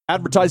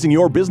Advertising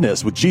your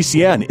business with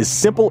GCN is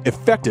simple,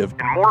 effective,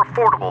 and more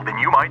affordable than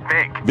you might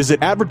think.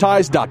 Visit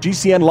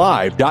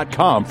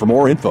advertise.gcnlive.com for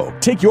more info.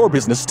 Take your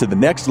business to the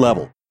next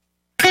level.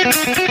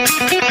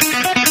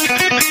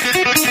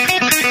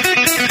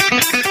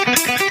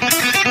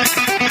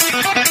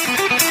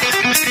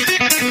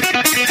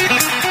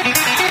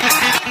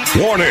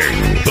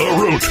 Warning!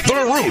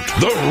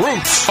 The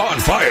root's on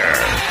fire!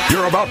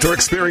 You're about to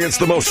experience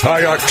the most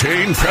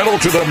high-octane,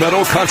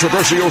 pedal-to-the-metal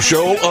controversial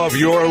show of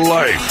your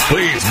life.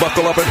 Please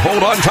buckle up and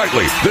hold on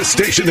tightly. This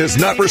station is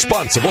not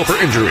responsible for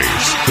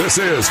injuries. This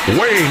is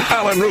Wayne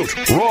Allyn Root,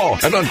 raw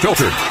and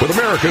unfiltered, with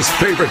America's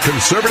favorite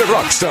conservative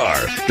rock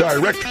star,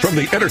 direct from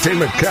the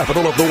entertainment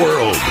capital of the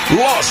world,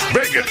 Las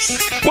Vegas.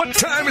 What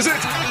time is it?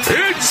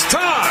 It's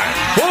time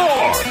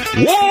for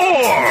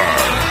war!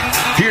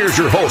 Here's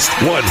your host,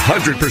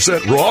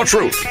 100% raw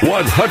truth,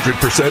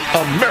 100%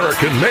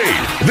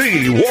 American-made,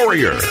 the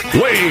warrior,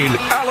 Wayne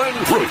Allyn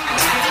Root.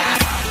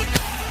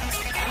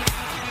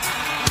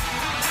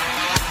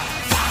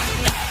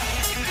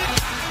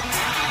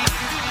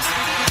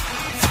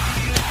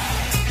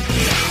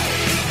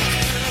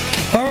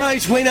 All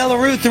right, Wayne Allyn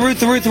Root, the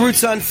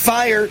root's on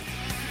fire.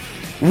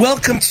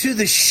 Welcome to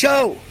the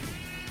show.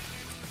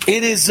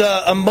 It is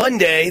a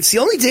Monday. It's the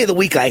only day of the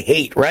week I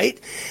hate, right?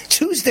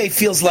 Tuesday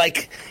feels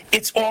like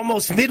it's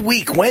almost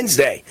midweek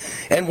Wednesday.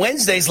 And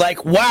Wednesday's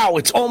like, wow,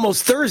 it's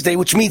almost Thursday,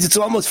 which means it's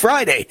almost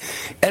Friday.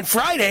 And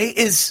Friday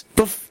is,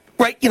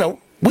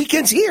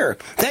 weekend's here.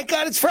 Thank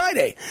God it's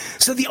Friday.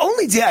 So the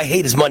only day I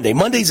hate is Monday.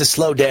 Monday's a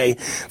slow day.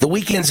 The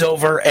weekend's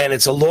over, and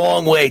it's a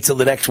long way till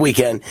the next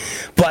weekend.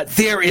 But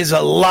there is a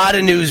lot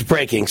of news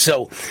breaking.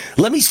 So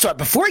let me start.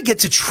 Before I get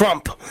to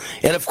Trump,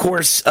 and of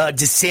course,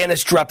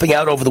 DeSantis dropping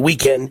out over the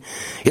weekend,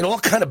 it all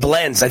kind of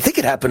blends. I think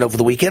it happened over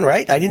the weekend,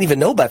 right? I didn't even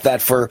know about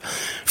that for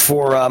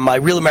my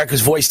Real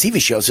America's Voice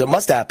TV show, so it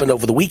must have happened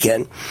over the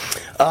weekend.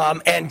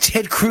 And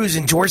Ted Cruz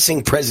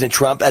endorsing President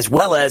Trump, as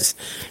well as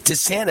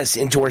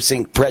DeSantis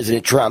endorsing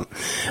President Trump,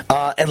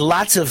 and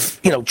lots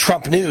of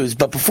Trump news.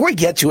 But before I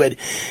get to it,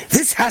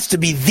 this has to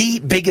be the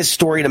biggest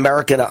story in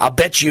America. And I'll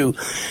bet you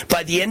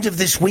by the end of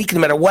this week, no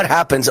matter what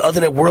happens,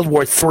 other than World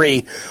War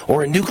III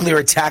or a nuclear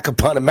attack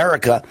upon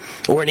America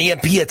or an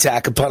EMP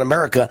attack upon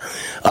America,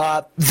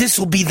 this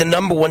will be the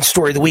number one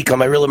story of the week on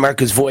my Real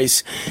America's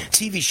Voice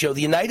TV show.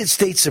 The United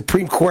States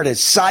Supreme Court has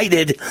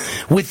sided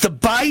with the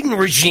Biden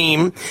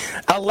regime,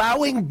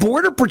 allowing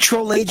Border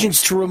Patrol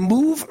agents to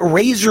remove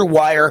razor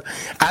wire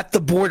at the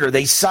border.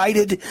 They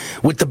sided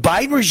with the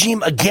Biden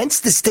regime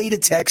against the state of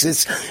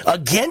Texas,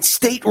 against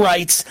state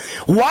rights.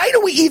 Why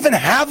do we even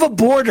have a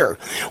border?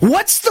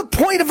 What's the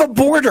point of a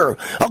border,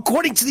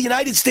 according to the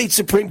United States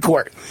Supreme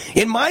Court?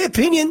 In my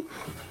opinion,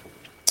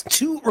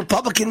 two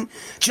Republican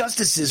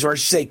justices, or I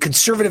should say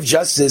conservative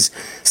justices,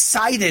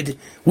 sided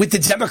with the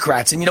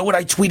Democrats. And you know what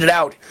I tweeted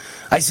out?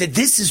 I said,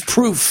 this is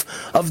proof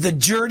of the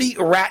dirty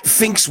rat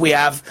finks we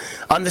have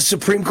on the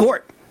Supreme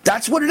Court.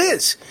 That's what it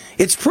is.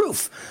 It's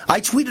proof.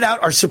 I tweeted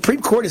out our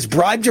Supreme Court is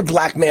bribed or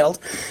blackmailed.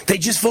 They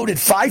just voted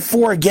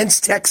 5-4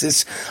 against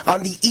Texas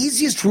on the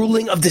easiest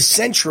ruling of the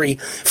century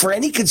for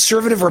any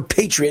conservative or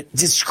patriot.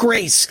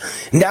 Disgrace.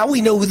 Now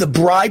we know who the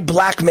bribed,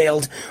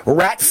 blackmailed,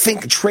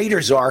 rat-fink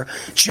traitors are.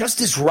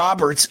 Justice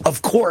Roberts,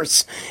 of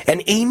course,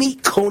 and Amy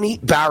Coney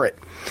Barrett.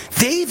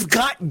 They've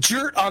got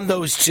dirt on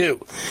those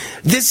two.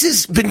 This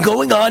has been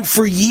going on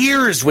for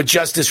years with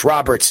Justice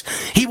Roberts.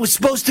 He was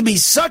supposed to be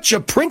such a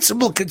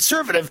principled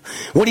conservative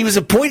when he was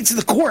appointed to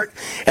the court,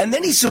 and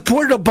then he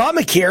supported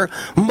Obamacare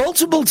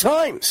multiple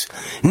times.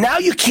 Now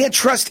you can't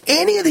trust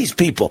any of these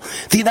people.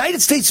 The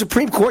United States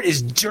Supreme Court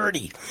is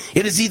dirty.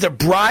 It is either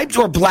bribed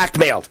or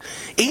blackmailed.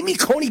 Amy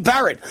Coney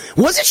Barrett,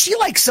 wasn't she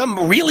like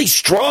some really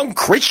strong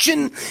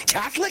Christian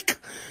Catholic?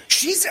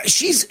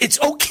 It's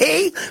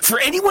okay for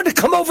anyone to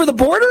come over the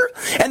border,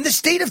 and the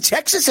state of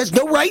Texas has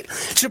no right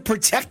to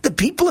protect the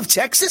people of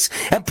Texas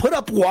and put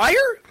up wire?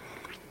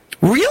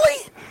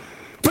 Really?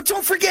 But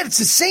don't forget, it's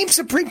the same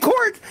Supreme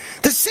Court,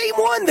 the same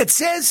one that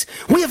says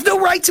we have no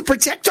right to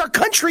protect our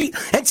country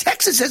and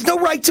Texas has no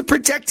right to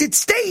protect its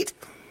state,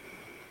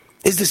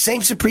 is the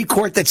same Supreme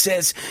Court that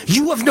says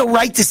you have no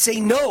right to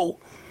say no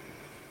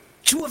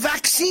to a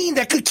vaccine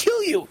that could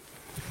kill you.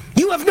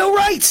 You have no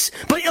rights,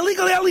 but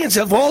illegal aliens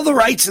have all the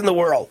rights in the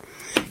world.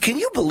 Can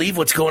you believe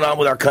what's going on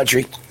with our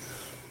country?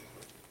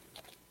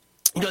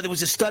 There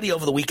was a study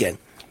over the weekend,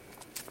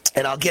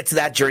 and I'll get to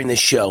that during this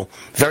show.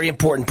 Very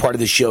important part of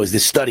the show is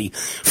this study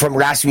from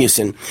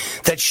Rasmussen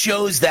that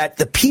shows that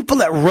the people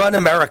that run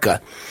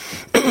America,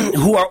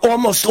 who are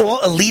almost all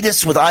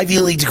elitists with Ivy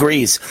League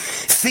degrees,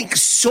 think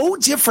so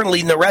differently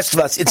than the rest of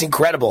us. It's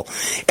incredible.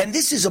 And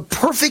this is a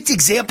perfect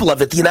example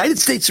of it. The United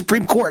States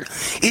Supreme Court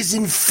is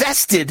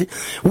infested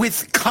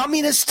with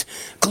communist,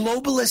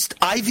 globalist,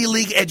 Ivy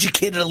League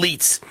educated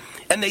elites.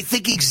 And they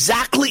think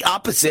exactly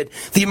opposite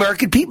the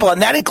American people.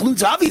 And that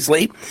includes,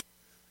 obviously,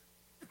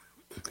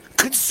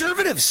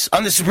 conservatives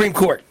on the Supreme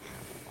Court.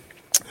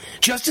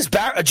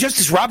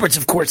 Justice Roberts,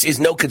 of course, is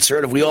no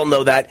conservative. We all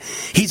know that.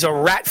 He's a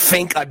rat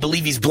fink. I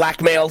believe he's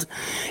blackmailed.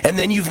 And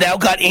then you've now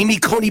got Amy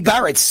Coney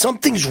Barrett.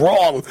 Something's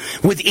wrong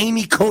with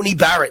Amy Coney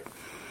Barrett.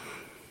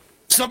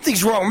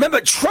 Something's wrong. Remember,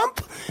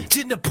 Trump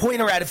didn't appoint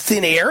her out of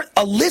thin air.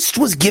 A list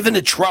was given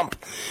to Trump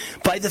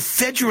by the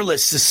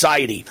Federalist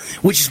Society,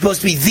 which is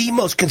supposed to be the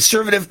most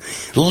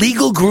conservative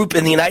legal group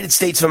in the United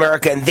States of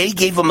America, and they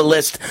gave him a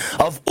list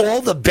of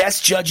all the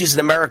best judges in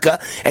America,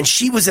 and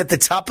she was at the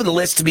top of the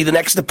list to be the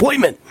next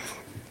appointment.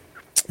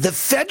 The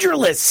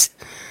Federalist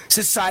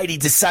Society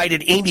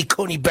decided Amy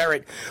Coney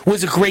Barrett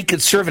was a great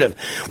conservative.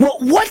 Well,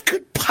 what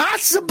could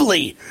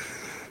possibly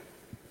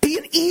be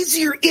an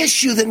easier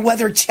issue than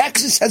whether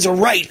Texas has a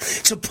right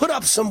to put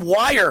up some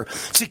wire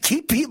to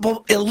keep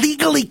people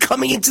illegally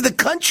coming into the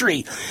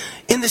country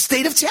in the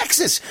state of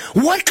Texas?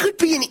 What could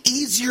be an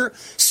easier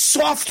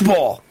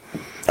softball?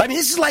 I mean,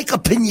 this is like a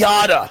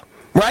piñata,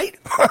 right?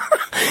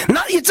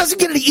 It doesn't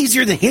get any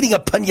easier than hitting a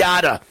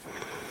piñata.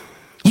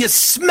 You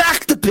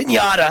smack the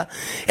piñata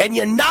and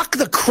you knock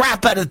the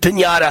crap out of the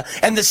piñata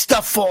and the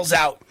stuff falls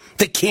out.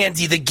 The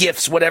candy, the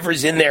gifts,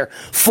 whatever's in there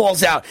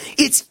falls out.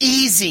 It's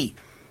easy.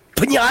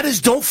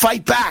 Piñatas don't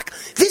fight back.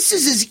 This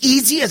is as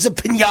easy as a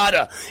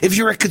piñata if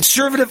you're a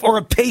conservative or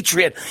a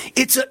patriot.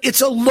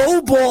 It's a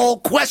low ball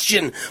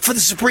question for the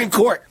Supreme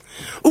Court.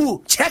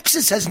 Ooh,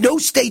 Texas has no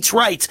states'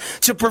 rights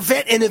to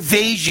prevent an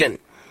invasion.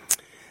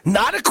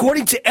 Not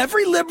according to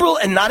every liberal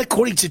and not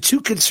according to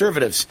two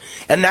conservatives.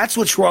 And that's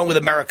what's wrong with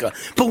America.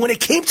 But when it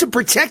came to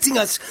protecting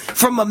us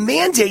from a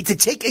mandate to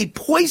take a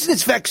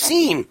poisonous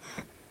vaccine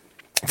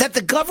that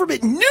the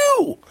government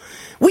knew,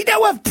 we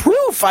now have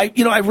proof. I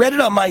read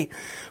it on my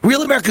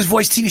Real America's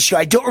Voice TV show.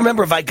 I don't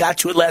remember if I got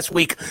to it last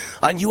week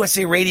on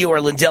USA Radio or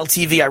Lindell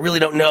TV. I really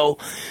don't know.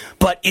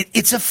 But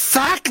it's a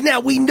fact now.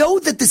 We know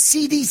that the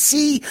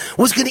CDC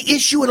was going to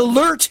issue an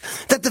alert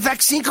that the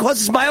vaccine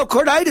causes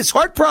myocarditis,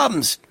 heart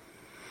problems.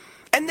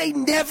 And they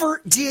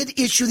never did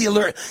issue the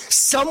alert.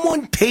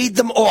 Someone paid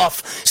them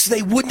off so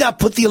they would not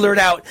put the alert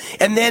out.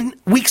 And then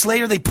weeks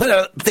later, they put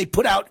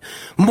out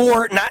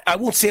more, I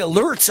won't say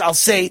alerts, I'll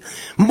say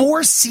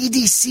more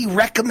CDC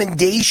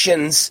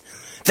recommendations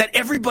that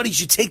everybody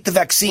should take the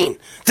vaccine.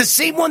 The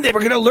same one they were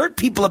going to alert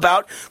people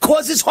about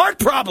causes heart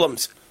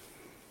problems.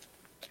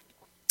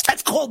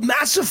 That's called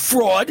massive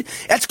fraud.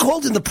 That's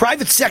called in the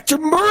private sector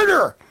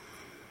murder.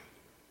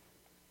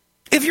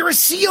 If you're a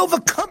CEO of a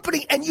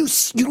company and you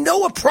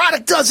know a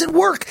product doesn't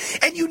work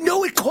and you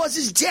know it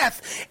causes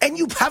death and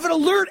you have an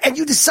alert and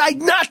you decide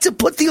not to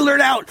put the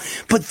alert out,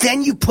 but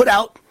then you put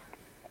out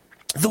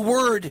the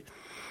word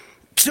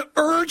to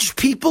urge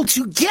people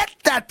to get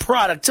that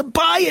product, to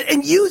buy it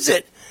and use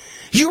it,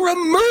 you're a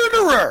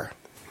murderer.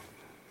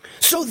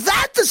 So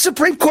that the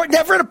Supreme Court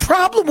never had a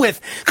problem with,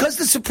 because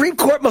the Supreme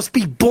Court must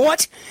be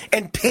bought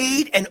and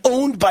paid and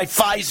owned by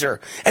Pfizer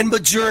and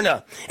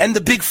Moderna and the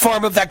big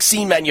pharma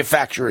vaccine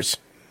manufacturers.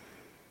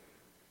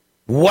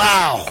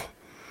 Wow.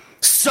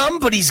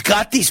 Somebody's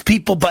got these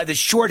people by the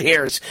short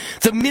hairs.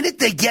 The minute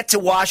they get to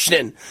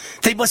Washington,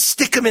 they must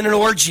stick them in an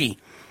orgy.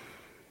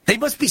 They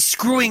must be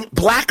screwing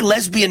black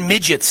lesbian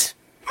midgets.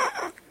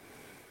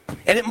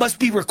 And it must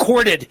be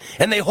recorded.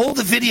 And they hold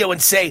the video and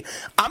say,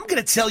 I'm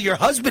going to tell your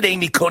husband,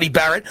 Amy Coney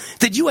Barrett,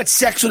 that you had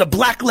sex with a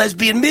black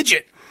lesbian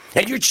midget.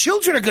 And your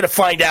children are going to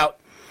find out.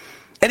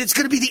 And it's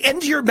going to be the end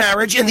of your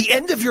marriage and the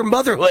end of your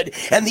motherhood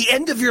and the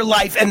end of your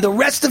life and the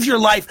rest of your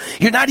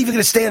life. You're not even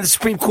going to stay on the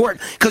Supreme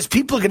Court because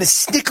people are going to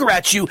snicker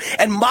at you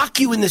and mock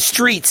you in the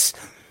streets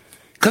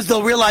because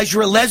they'll realize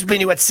you're a lesbian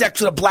who had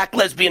sex with a black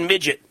lesbian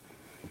midget.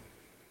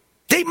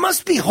 They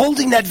must be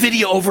holding that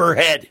video over her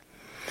head.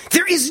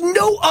 There is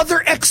no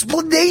other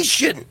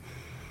explanation.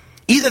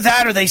 Either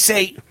that or they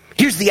say,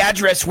 here's the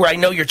address where I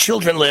know your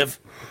children live,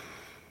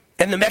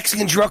 and the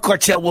Mexican drug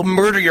cartel will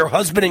murder your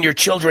husband and your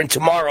children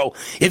tomorrow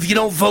if you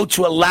don't vote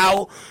to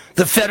allow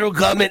the federal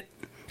government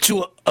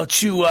to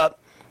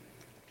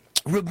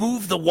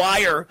remove the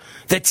wire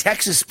that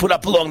Texas put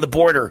up along the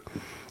border,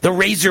 the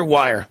razor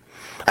wire.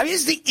 I mean,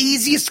 it's the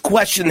easiest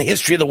question in the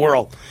history of the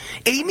world.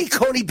 Amy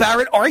Coney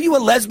Barrett, are you a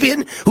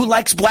lesbian who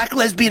likes black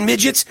lesbian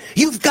midgets?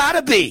 You've got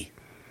to be.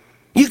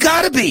 You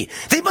gotta be.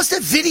 They must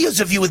have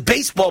videos of you with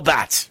baseball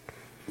bats.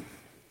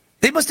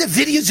 They must have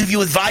videos of you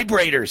with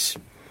vibrators.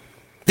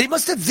 They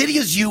must have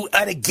videos of you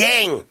at a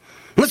gang.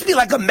 It must be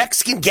like a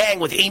Mexican gang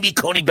with Amy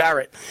Coney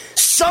Barrett.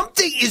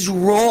 Something is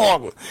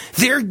wrong.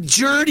 They're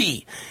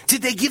dirty.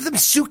 Did they give them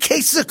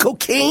suitcases of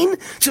cocaine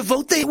to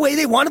vote the way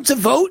they want them to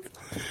vote?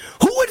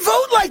 Who would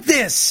vote like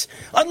this?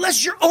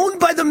 Unless you're owned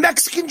by the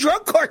Mexican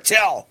drug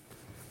cartel.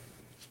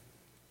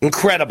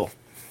 Incredible.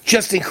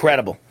 Just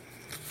incredible.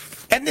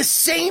 And the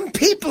same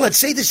people that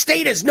say the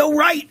state has no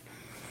right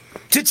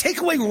to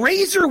take away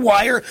razor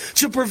wire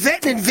to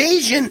prevent an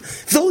invasion,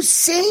 those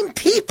same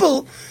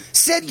people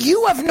said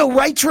you have no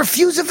right to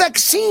refuse a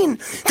vaccine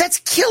that's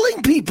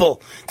killing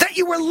people, that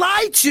you were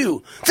lied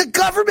to. The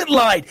government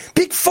lied.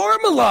 Big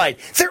Pharma lied.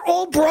 They're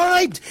all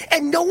bribed,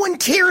 and no one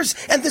cares,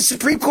 and the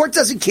Supreme Court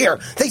doesn't care.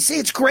 They say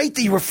it's great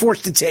that you were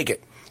forced to take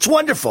it. It's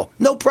wonderful.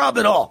 No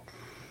problem at all.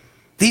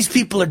 These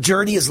people are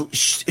dirty as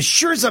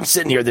sure as I'm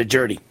sitting here, they're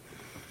dirty.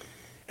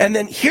 And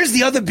then here's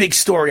the other big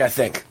story, I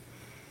think.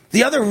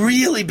 The other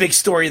really big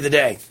story of the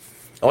day.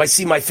 Oh, I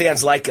see my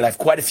fans like it. I have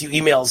quite a few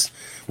emails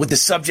with the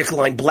subject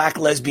line, Black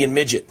Lesbian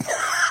Midget.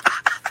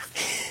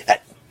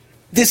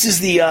 This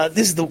is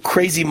the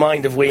crazy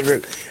mind of Wayne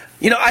Root.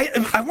 You know,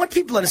 I want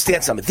people to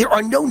understand something. There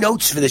are no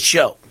notes for this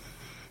show.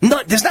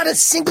 There's not a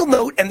single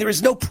note, and there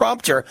is no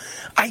prompter.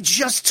 I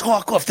just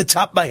talk off the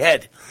top of my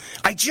head.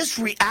 I just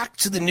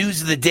react to the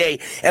news of the day,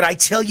 and I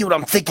tell you what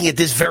I'm thinking at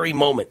this very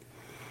moment.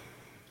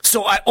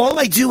 So all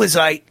I do is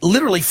I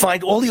literally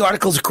find all the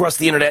articles across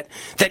the internet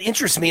that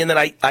interest me, and then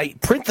I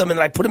print them, and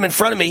I put them in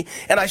front of me,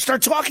 and I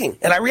start talking,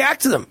 and I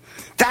react to them.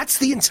 That's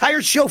the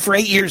entire show for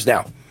 8 years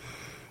now.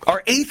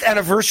 Our 8th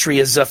anniversary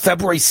is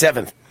February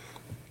 7th.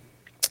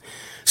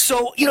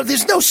 So, you know,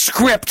 there's no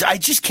script. I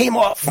just came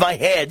off my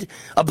head.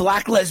 A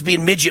black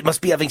lesbian midget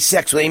must be having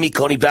sex with Amy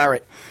Coney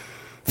Barrett,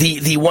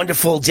 the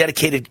wonderful,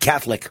 dedicated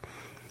Catholic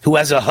who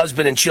has a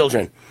husband and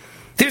children.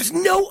 There's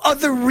no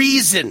other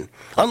reason,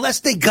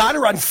 unless they got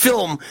her on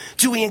film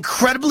doing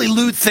incredibly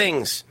lewd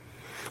things,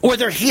 or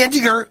they're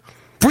handing her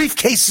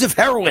briefcases of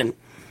heroin,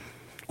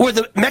 or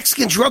the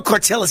Mexican drug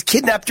cartel has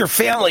kidnapped her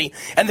family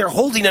and they're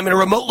holding them in a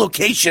remote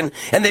location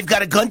and they've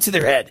got a gun to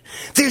their head.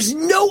 There's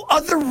no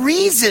other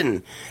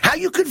reason how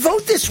you could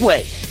vote this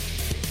way.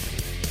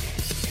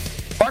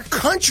 Our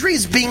country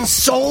is being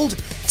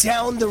sold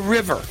down the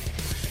river.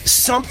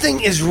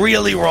 Something is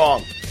really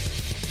wrong.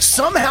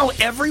 Somehow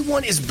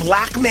everyone is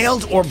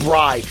blackmailed or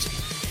bribed.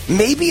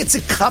 Maybe it's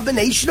a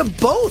combination of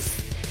both.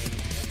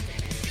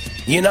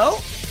 You know,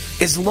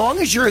 as long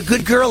as you're a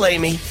good girl,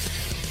 Amy,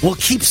 we'll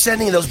keep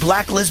sending those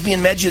black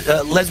lesbian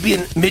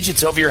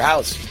midgets over your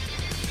house.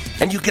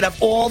 And you can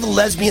have all the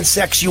lesbian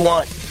sex you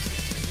want.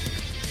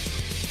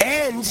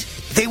 And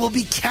they will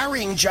be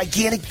carrying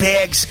gigantic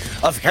bags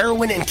of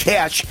heroin and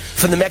cash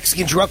from the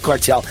Mexican drug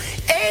cartel.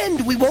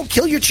 And we won't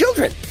kill your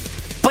children.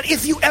 But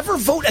if you ever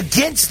vote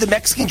against the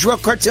Mexican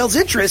drug cartel's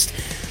interest,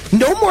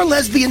 no more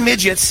lesbian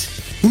midgets,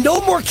 no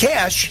more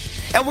cash,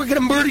 and we're going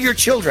to murder your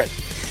children.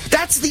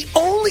 That's the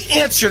only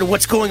answer to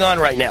what's going on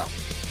right now.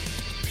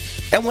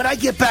 And when I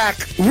get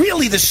back,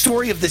 really the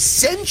story of the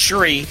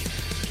century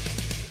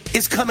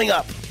is coming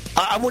up.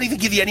 I won't even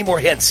give you any more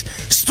hints.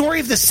 Story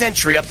of the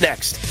century up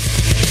next.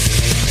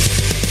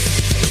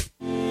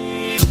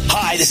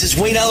 Hi, this is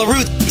Wayne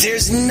Allyn.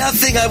 There's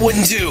nothing I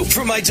wouldn't do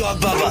for my dog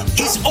Bubba.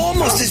 He's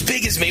almost as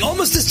big as me,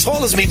 almost as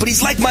tall as me, but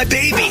he's like my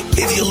baby.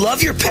 If you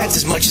love your pets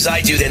as much as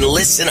I do, then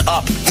listen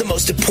up. The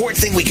most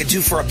important thing we can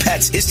do for our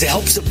pets is to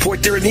help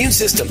support their immune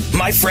system.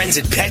 My friends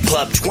at Pet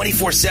Club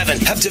 24/7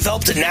 have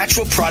developed a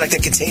natural product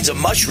that contains a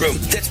mushroom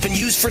that's been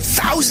used for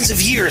thousands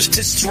of years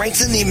to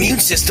strengthen the immune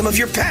system of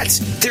your pets.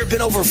 There have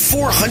been over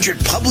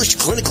 400 published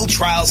clinical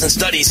trials and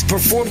studies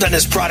performed on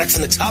this product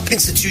from the top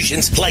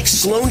institutions like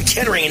Sloan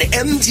Kettering and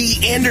MD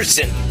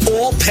Anderson.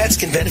 All pets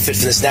can benefit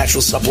from this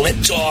natural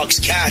supplement. Dogs,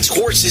 cats,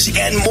 horses,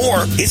 and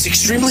more. It's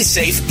extremely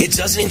safe. It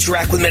doesn't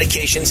interact with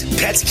medications.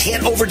 Pets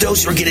can't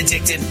overdose or get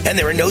addicted, and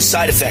there are no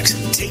side effects.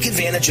 Take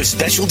advantage of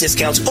special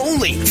discounts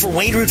only for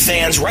Wayne Root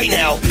fans right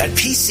now at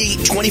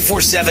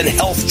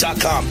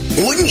PC247health.com.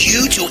 Wouldn't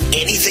you do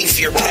anything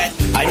for your pet?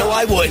 I know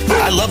I would.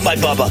 I love my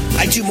Bubba.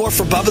 I do more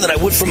for Bubba than I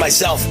would for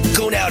myself.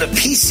 Go now to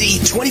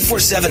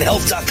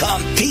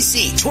PC247health.com.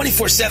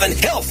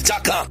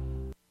 PC247health.com.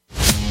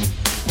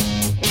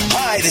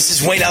 Hi, this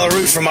is Wayne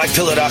Allyn from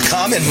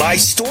MyPillow.com and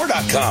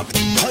MyStore.com.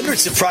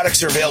 Hundreds of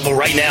products are available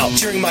right now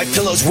during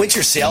MyPillow's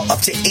winter sale, up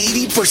to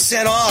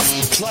 80% off.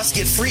 Plus,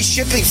 get free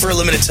shipping for a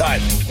limited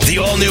time. The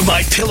all-new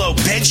MyPillow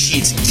bed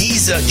sheets,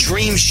 Giza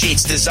Dream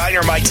Sheets,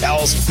 designer My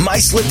Towels, My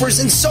Slippers,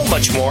 and so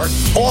much more.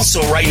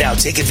 Also, right now,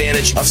 take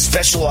advantage of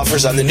special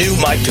offers on the new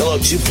MyPillow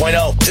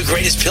 2.0, the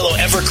greatest pillow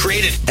ever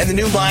created, and the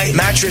new My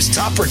Mattress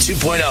Topper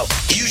 2.0.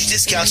 Huge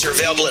discounts are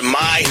available at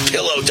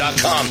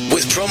MyPillow.com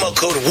with promo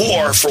code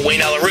WAR for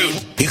Wayne Allyn.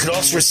 You can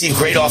also receive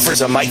great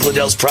offers on Mike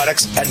Liddell's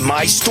products at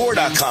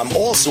MyStore.com,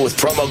 also with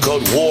promo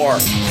code WAR.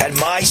 At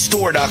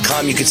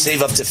MyStore.com, you can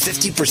save up to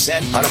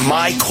 50% on a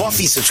My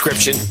Coffee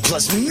subscription,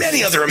 plus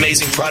many other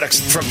amazing products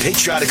from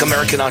patriotic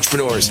American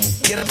entrepreneurs.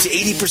 Get up to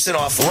 80%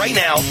 off right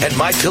now at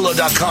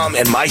MyPillow.com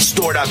and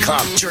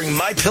MyStore.com during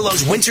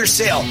MyPillow's winter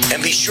sale.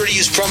 And be sure to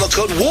use promo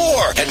code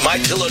WAR at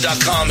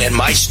MyPillow.com and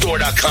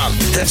MyStore.com.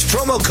 That's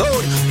promo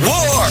code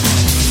WAR.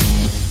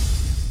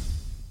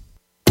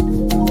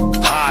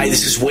 Hi,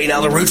 this is Wayne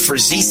Allyn for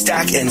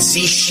Z-Stack and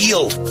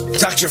Z-Shield.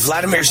 Dr.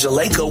 Vladimir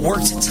Zelenko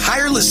worked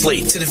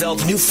tirelessly to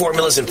develop new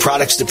formulas and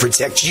products to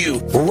protect you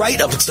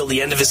right up until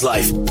the end of his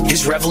life.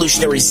 His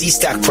revolutionary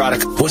Z-Stack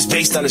product was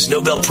based on his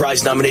Nobel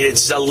Prize-nominated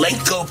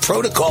Zelenko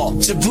protocol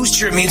to boost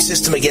your immune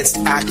system against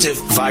active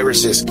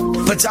viruses.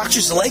 But Dr.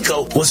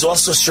 Zelenko was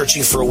also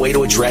searching for a way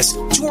to address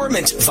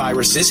dormant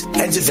viruses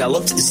and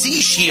developed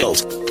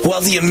Z-Shield.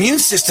 While the immune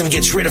system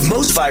gets rid of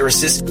most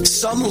viruses,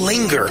 some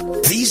linger.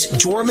 These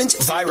dormant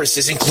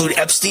viruses include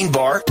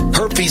Epstein-Barr,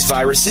 herpes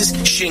viruses,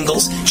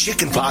 shingles,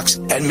 chickenpox,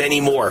 and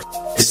many more.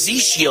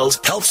 Z-Shield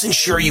helps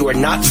ensure you are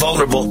not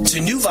vulnerable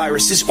to new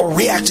viruses or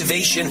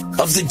reactivation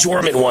of the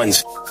dormant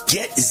ones.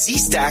 Get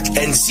Z-Stack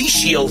and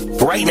Z-Shield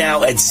right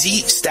now at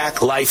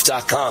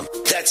ZStackLife.com.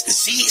 That's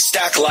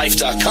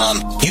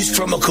ZStackLife.com. Use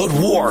promo code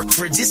WAR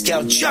for a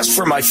discount just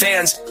for my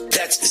fans.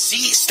 That's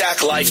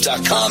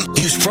ZStackLife.com.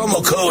 Use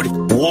promo code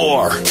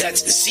WAR.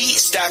 That's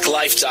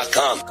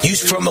ZStackLife.com.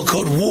 Use promo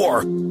code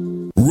WAR.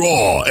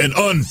 Raw and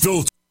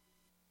unfiltered.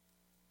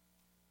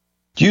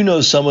 Do you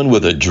know someone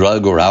with a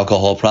drug or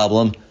alcohol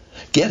problem?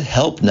 Get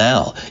help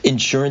now.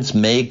 Insurance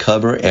may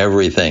cover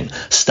everything.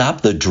 Stop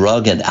the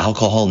drug and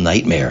alcohol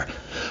nightmare.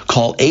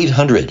 Call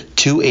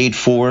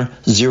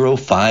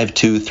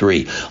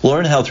 800-284-0523.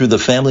 Learn how through the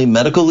Family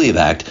Medical Leave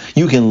Act,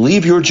 you can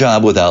leave your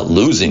job without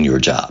losing your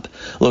job.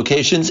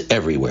 Locations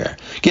everywhere.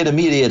 Get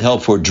immediate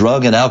help for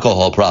drug and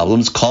alcohol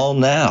problems. Call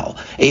now.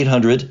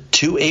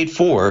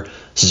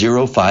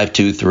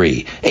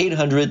 800-284-0523.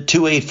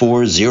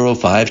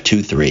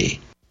 800-284-0523.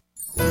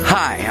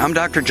 Hi, I'm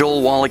Dr.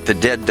 Joel Wallach, the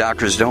Dead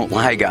Doctors Don't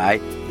Lie guy.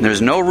 And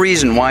there's no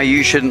reason why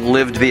you shouldn't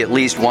live to be at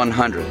least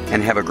 100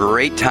 and have a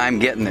great time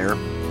getting there.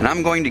 And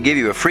I'm going to give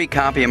you a free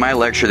copy of my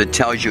lecture that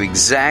tells you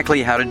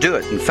exactly how to do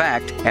it. In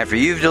fact, after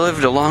you've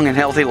lived a long and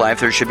healthy life,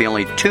 there should be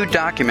only 2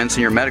 documents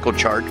in your medical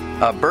chart,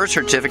 a birth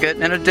certificate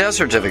and a death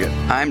certificate.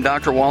 I'm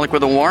Dr. Wallach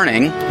with a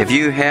warning. If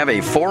you have a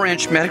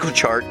 4-inch medical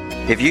chart,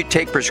 if you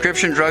take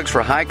prescription drugs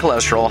for high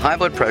cholesterol, high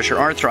blood pressure,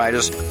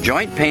 arthritis,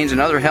 joint pains,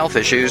 and other health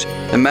issues,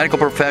 the medical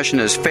profession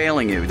is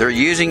failing you. They're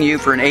using you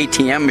for an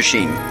ATM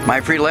machine. My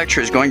free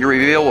lecture is going to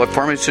reveal what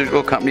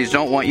pharmaceutical companies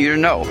don't want you to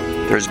know.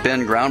 There's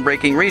been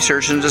groundbreaking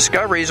research and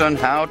discoveries on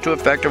how to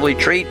effectively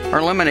treat or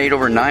eliminate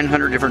over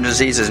 900 different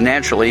diseases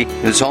naturally.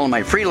 And it's all in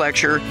my free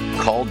lecture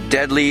called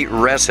Deadly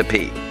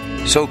Recipe.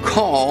 So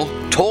call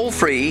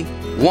toll-free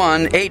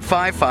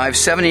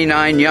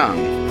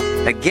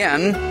 1-855-79-YOUNG.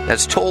 Again,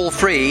 that's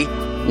toll-free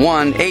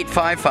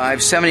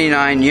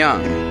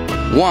 1-855-79-YOUNG.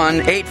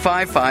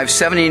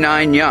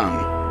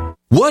 1-855-79-YOUNG.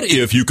 What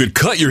if you could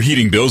cut your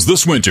heating bills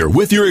this winter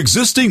with your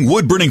existing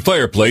wood-burning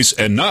fireplace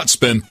and not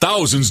spend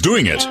thousands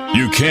doing it?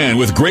 You can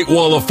with Great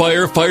Wall of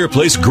Fire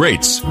fireplace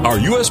grates. Our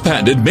U.S.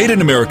 patented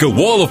made-in-America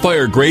Wall of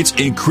Fire grates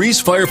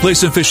increase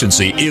fireplace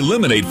efficiency,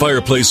 eliminate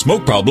fireplace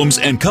smoke problems,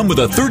 and come with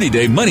a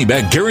 30-day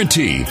money-back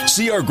guarantee.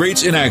 See our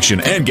grates in action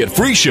and get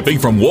free shipping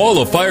from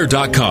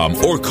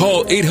walloffire.com or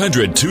call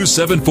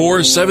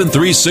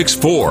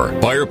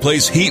 800-274-7364.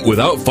 Fireplace heat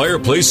without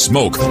fireplace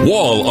smoke.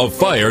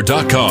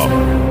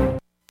 walloffire.com.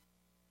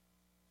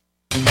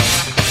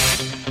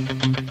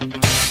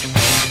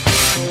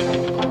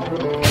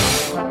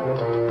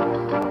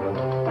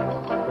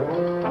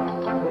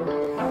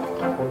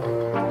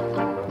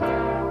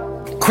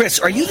 Chris,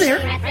 are you there?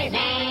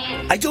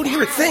 I don't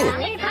hear a thing.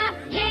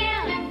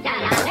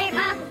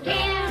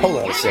 Hold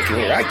on a second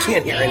here. I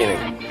can't hear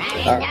anything.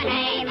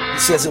 It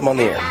says I'm on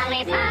the air.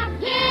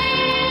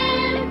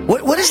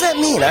 What does that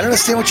mean? I don't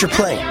understand what you're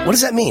playing. What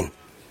does that mean?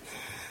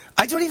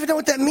 I don't even know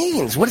what that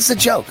means. What is the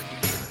joke?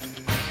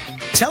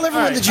 Tell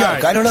everyone the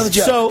joke. I don't know the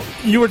joke. So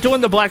you were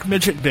doing the black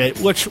midget bit,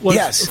 which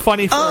was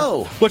funny.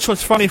 Which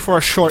was funny for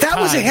a short time.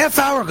 That was a half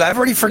hour ago. I've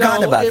already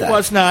forgotten about that. It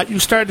was not. You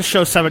started the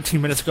show 17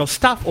 minutes ago.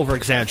 Stop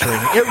over-exaggerating.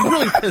 It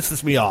really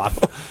pisses me off.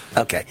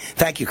 Okay.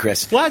 Thank you,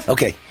 Chris. What?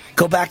 Okay.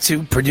 Go back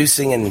to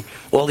producing and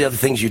all the other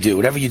things you do.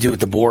 Whatever you do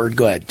with the board,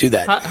 go ahead. Do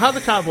that. How'd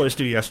the Cowboys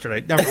do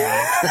yesterday? Never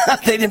mind.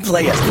 They didn't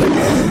play yesterday.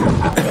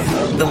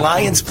 The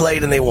Lions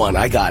played and they won.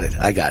 I got it.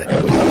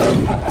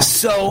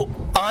 So,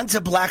 on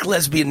to black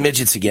lesbian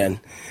midgets again.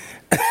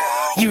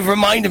 You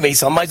reminded me,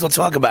 so I might as well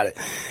talk about it.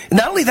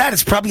 Not only that,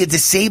 it's probably a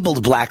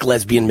disabled black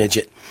lesbian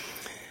midget.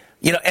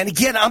 You know, and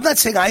again, I'm not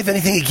saying I have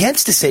anything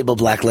against disabled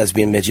black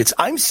lesbian midgets.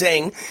 I'm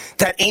saying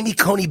that Amy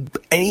Coney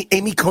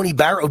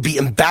Barrett would be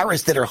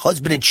embarrassed that her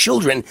husband and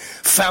children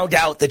found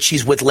out that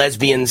she's with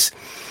lesbians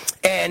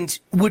and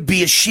would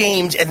be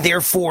ashamed and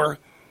therefore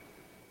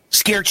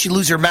scared she'd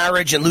lose her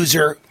marriage and lose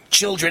her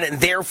children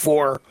and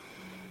therefore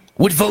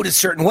would vote a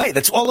certain way.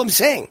 That's all I'm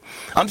saying.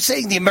 I'm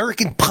saying the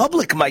American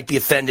public might be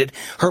offended.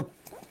 Her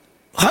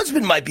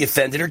husband might be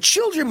offended. Her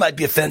children might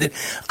be offended.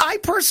 I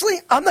personally,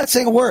 I'm not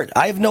saying a word.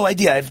 I have no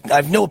idea. I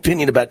have no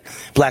opinion about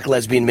black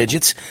lesbian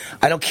midgets.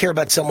 I don't care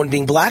about someone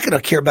being black. I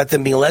don't care about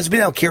them being a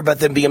lesbian. I don't care about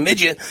them being a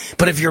midget.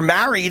 But if you're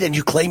married and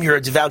you claim you're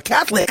a devout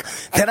Catholic,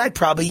 then I'd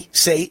probably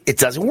say it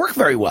doesn't work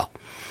very well.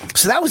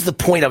 So that was the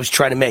point I was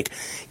trying to make.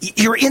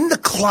 You're in the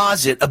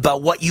closet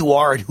about what you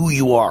are and who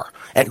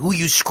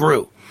you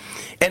screw.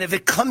 And if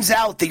it comes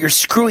out that you're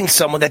screwing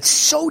someone that's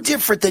so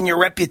different than your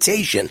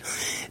reputation,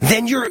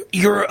 then you're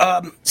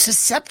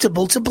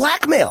susceptible to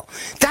blackmail.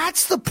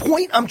 That's the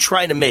point I'm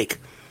trying to make.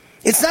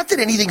 It's not that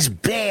anything's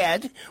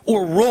bad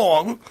or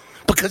wrong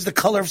because the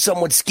color of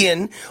someone's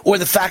skin or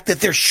the fact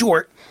that they're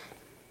short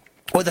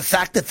or the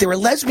fact that they're a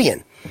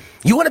lesbian.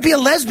 You want to be a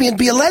lesbian,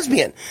 be a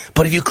lesbian.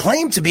 But if you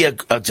claim to be a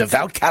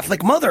devout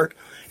Catholic mother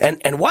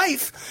and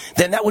wife,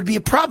 then that would be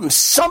a problem.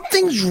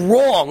 Something's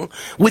wrong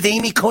with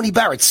Amy Coney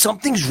Barrett.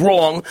 Something's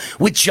wrong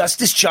with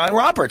Justice John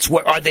Roberts.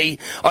 Are they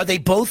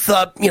both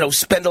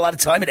spend a lot of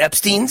time at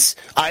Epstein's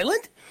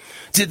Island?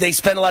 Did they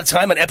spend a lot of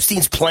time on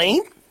Epstein's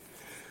plane?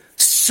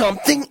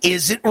 Something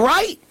isn't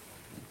right.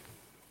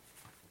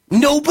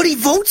 Nobody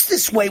votes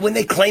this way when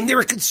they claim they're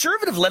a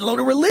conservative, let alone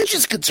a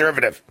religious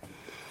conservative.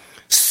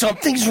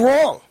 Something's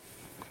wrong.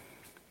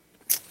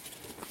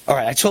 All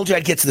right, I told you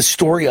I'd get to the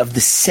story of the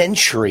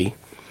century,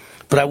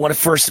 but I want to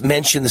first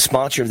mention the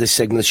sponsor of this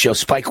segment of the show,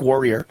 Spike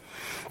Warrior,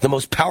 the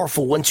most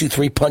powerful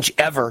 1-2-3 punch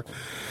ever.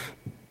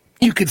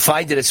 You can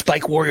find it at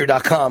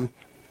spikewarrior.com.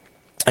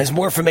 As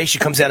more information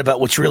comes out about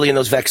what's really in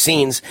those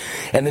vaccines,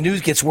 and the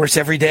news gets worse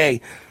every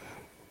day,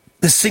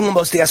 the single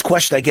most asked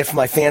question I get from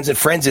my fans and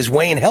friends is,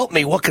 Wayne, help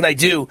me, what can I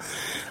do?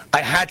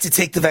 I had to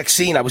take the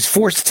vaccine. I was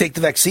forced to take the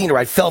vaccine, or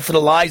I fell for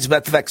the lies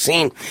about the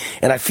vaccine,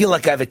 and I feel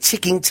like I have a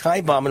ticking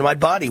time bomb in my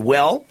body.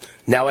 Well,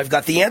 now I've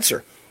got the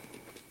answer.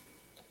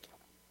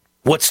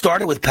 What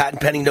started with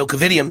patent-pending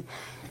nocovidium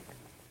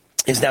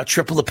is now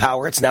triple the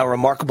power. It's now a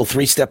remarkable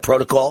 3-step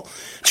protocol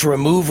to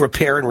remove,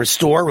 repair, and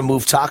restore.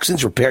 Remove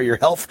toxins, repair your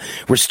health,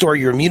 restore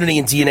your immunity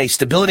and DNA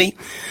stability.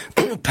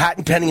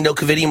 Patent-pending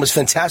nocovidium was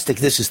fantastic.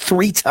 This is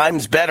 3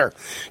 times better.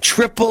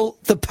 Triple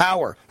the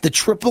power. The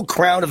triple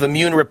crown of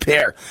immune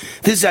repair.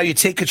 This is how you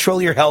take control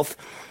of your health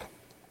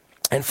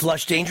and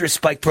flush dangerous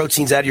spike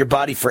proteins out of your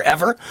body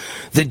forever.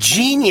 The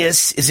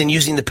genius is in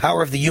using the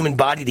power of the human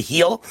body to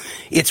heal.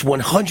 It's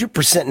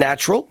 100%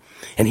 natural.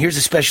 And here's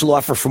a special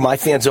offer for my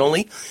fans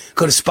only.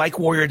 Go to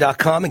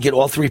spikewarrior.com and get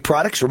all 3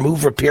 products,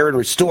 remove, repair, and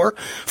restore,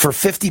 for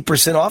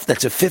 50% off.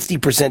 That's a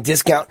 50%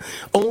 discount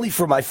only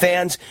for my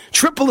fans.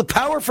 Triple the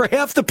power for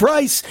half the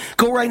price.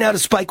 Go right now to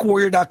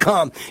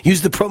spikewarrior.com.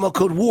 Use the promo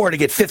code WAR to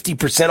get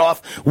 50%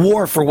 off.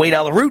 WAR for Wayne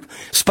Allyn Root.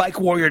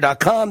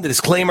 Spikewarrior.com. The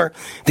disclaimer,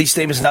 these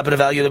statements have not been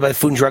evaluated by the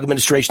Food and Drug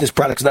Administration. This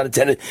product is not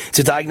intended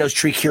to diagnose,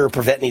 treat, cure, or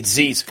prevent any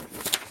disease.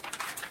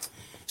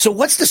 So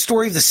what's the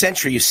story of the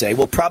century, you say?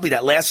 Well, probably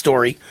that last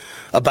story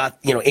about,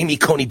 Amy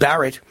Coney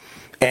Barrett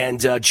and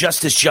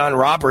Justice John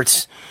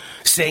Roberts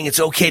saying it's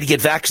okay to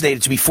get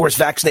vaccinated, to be forced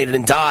vaccinated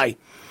and die,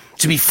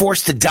 to be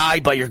forced to die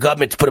by your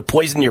government to put a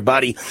poison in your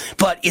body.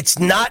 But it's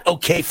not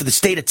okay for the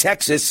state of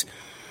Texas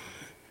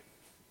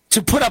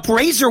to put up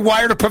razor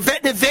wire to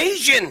prevent an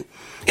invasion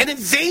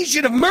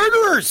of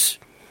murderers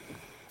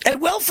and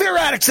welfare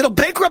addicts that'll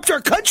bankrupt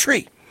our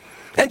country,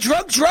 and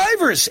drug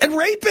drivers and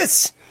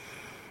rapists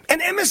and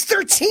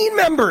MS-13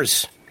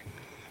 members,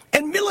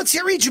 and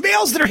military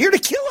jails that are here to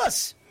kill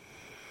us.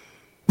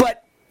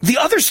 But the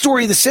other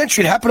story of the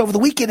century that happened over the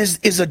weekend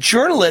is a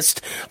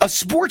journalist, a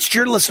sports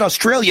journalist in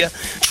Australia,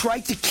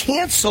 tried to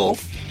cancel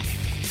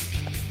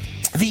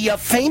the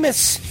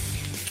famous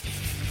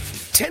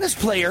tennis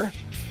player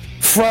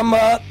from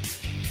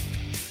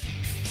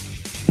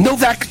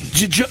Novak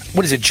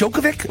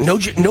Djokovic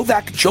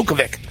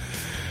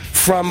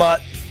from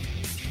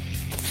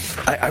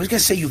I was going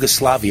to say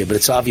Yugoslavia, but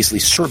it's obviously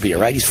Serbia,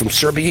 right? He's from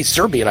Serbia. He's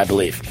Serbian, I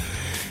believe.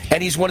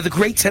 And he's one of the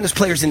great tennis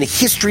players in the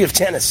history of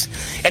tennis.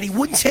 And he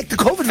wouldn't take the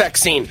COVID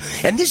vaccine.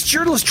 And this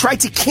journalist tried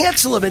to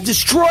cancel him and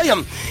destroy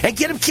him and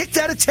get him kicked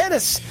out of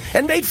tennis,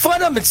 and made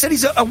fun of him and said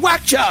he's a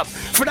whack job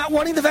for not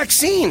wanting the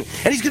vaccine.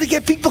 And he's going to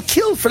get people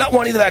killed for not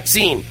wanting the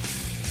vaccine.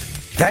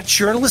 That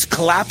journalist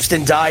collapsed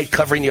and died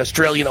covering the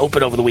Australian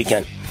Open over the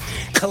weekend.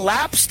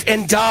 Collapsed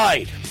and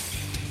died.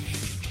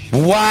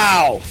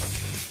 Wow.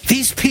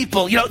 These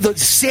people, the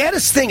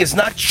saddest thing is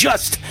not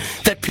just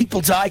that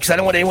people die, because I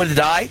don't want anyone to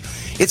die.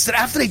 It's that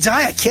after they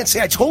die, I can't say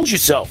I told you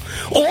so.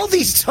 All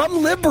these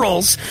dumb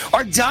liberals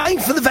are dying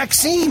for the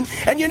vaccine,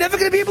 and you're never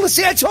going to be able to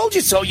say I told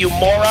you so, you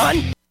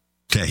moron.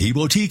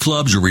 Tahibo Tea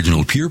Club's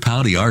original Pure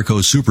Pau de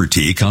Arco Super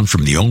Tea comes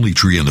from the only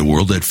tree in the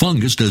world that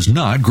fungus does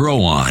not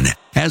grow on.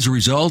 As a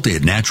result,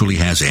 it naturally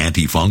has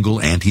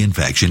antifungal,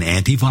 anti-infection,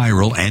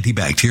 antiviral,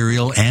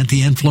 antibacterial,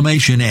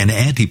 anti-inflammation, and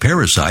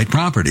anti-parasite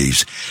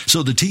properties.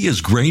 So the tea is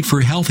great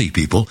for healthy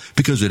people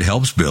because it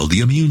helps build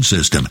the immune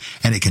system,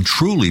 and it can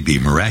truly be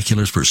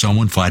miraculous for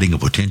someone fighting a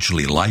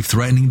potentially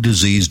life-threatening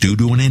disease due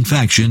to an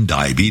infection,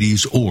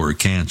 diabetes, or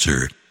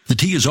cancer. The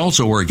tea is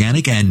also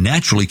organic and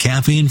naturally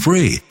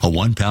caffeine-free. A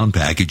 1-pound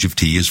package of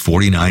tea is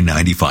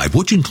 $49.95,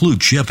 which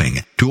includes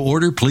shipping. To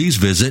order, please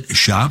visit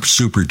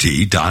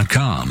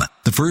shopsupertea.com.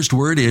 The first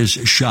word is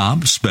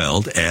shop,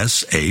 spelled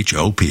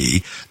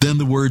S-H-O-P, then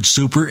the word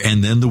super,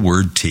 and then the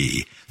word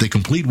tea. The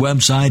complete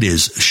website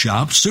is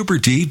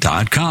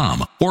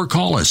shopsupertea.com, or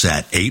call us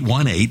at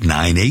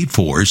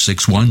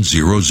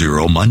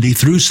 818-984-6100 Monday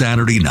through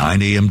Saturday,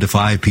 9 a.m. to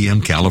 5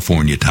 p.m.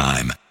 California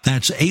time.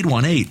 That's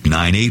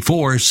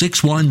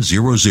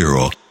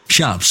 818-984-6100.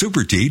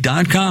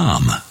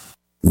 shopsupertea.com.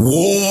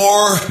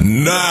 War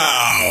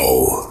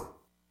now.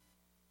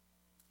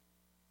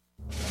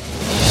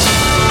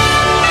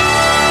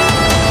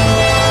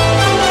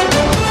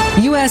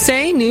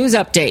 USA News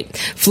Update.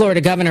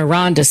 Florida Governor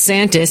Ron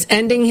DeSantis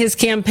ending his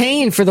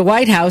campaign for the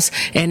White House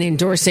and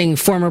endorsing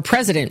former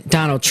President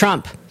Donald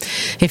Trump.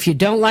 If you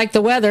don't like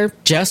the weather,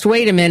 just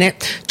wait a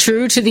minute.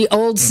 True to the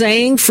old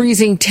saying,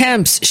 freezing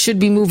temps should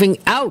be moving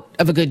out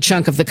of a good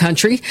chunk of the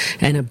country,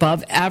 and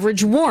above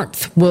average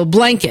warmth will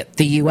blanket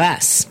the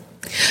U.S.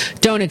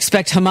 Don't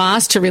expect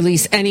Hamas to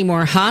release any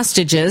more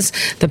hostages.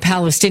 The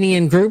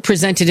Palestinian group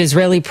presented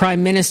Israeli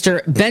Prime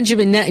Minister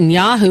Benjamin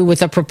Netanyahu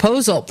with a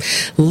proposal.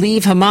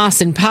 Leave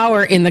Hamas in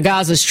power in the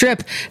Gaza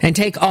Strip and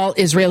take all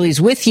Israelis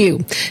with you.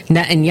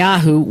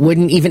 Netanyahu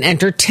wouldn't even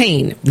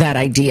entertain that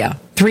idea.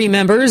 3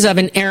 members of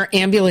an air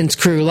ambulance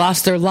crew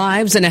lost their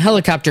lives in a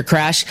helicopter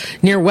crash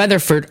near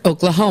Weatherford,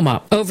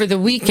 Oklahoma, over the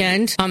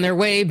weekend on their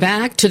way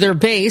back to their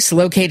base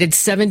located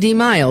 70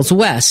 miles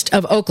west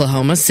of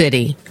Oklahoma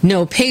City.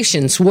 No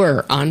patients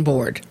were on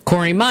board.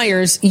 Corey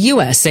Myers,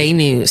 USA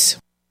News.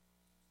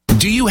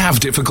 Do you have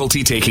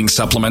difficulty taking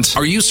supplements?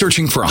 Are you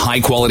searching for a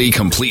high-quality,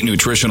 complete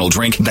nutritional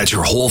drink that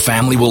your whole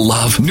family will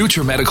love?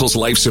 NutriMedical's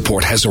Life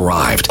Support has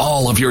arrived.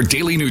 All of your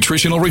daily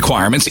nutritional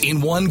requirements in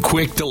one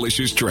quick,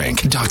 delicious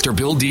drink. Dr.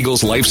 Bill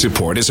Deagle's Life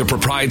Support is a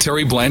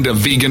proprietary blend of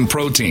vegan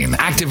protein,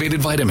 activated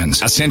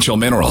vitamins, essential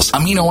minerals,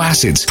 amino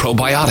acids,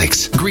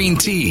 probiotics, green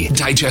tea,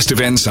 digestive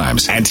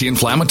enzymes,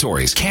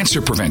 anti-inflammatories,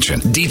 cancer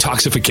prevention,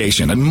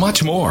 detoxification, and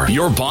much more.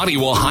 Your body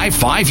will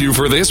high-five you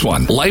for this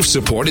one. Life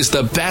Support is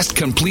the best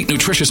complete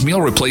nutritious meal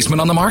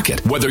replacement on the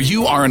market. Whether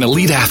you are an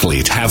elite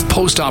athlete, have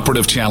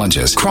post-operative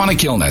challenges,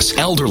 chronic illness,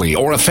 elderly,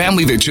 or a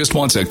family that just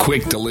wants a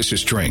quick,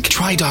 delicious drink,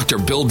 try Dr.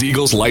 Bill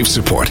Deagle's Life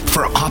Support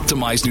for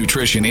optimized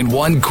nutrition in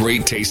one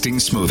great tasting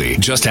smoothie.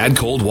 Just add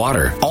cold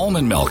water,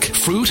 almond milk,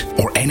 fruit,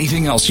 or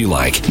anything else you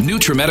like.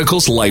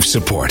 NutriMedical's Life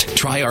Support.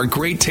 Try our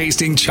great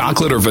tasting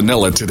chocolate or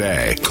vanilla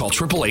today. Call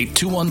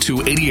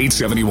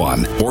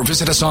 888-212-8871 or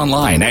visit us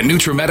online at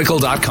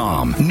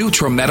NutriMedical.com.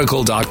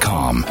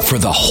 NutriMedical.com for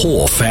the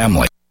whole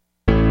family.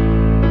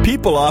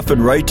 People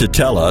often write to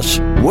tell us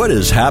what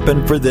has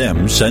happened for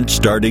them since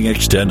starting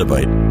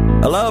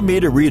Extendivite. Allow me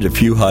to read a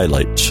few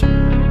highlights.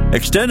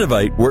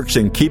 Extendivite works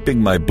in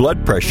keeping my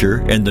blood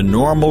pressure in the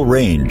normal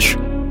range.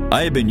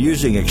 I have been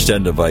using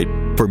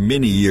Extendivite for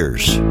many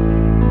years.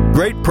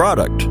 Great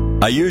product.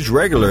 I use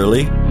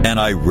regularly and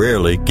I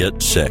rarely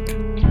get sick.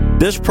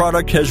 This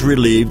product has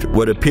relieved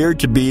what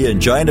appeared to be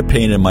angina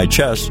pain in my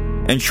chest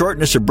and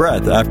shortness of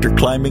breath after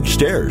climbing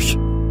stairs.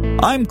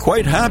 I'm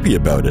quite happy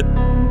about it.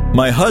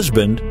 My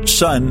husband,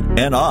 son,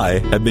 and I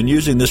have been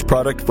using this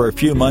product for a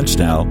few months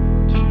now,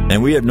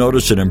 and we have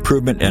noticed an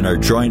improvement in our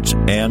joints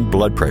and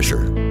blood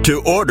pressure.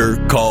 To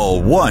order,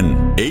 call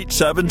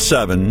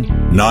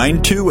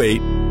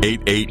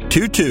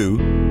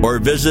 1-877-928-8822 or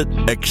visit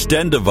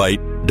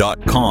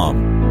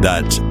Extendivite.com.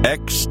 That's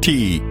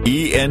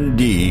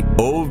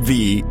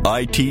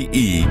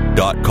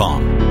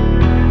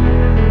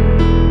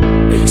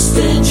XTENDOVITE.com.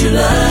 Extend your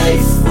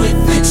life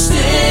with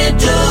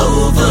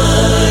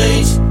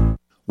Extendovite.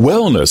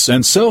 Wellness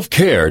and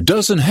self-care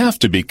doesn't have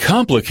to be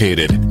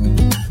complicated.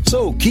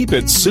 So keep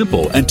it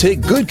simple and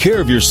take good care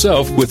of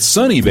yourself with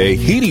Sunny Bay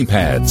heating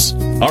pads.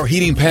 Our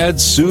heating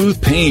pads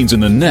soothe pains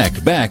in the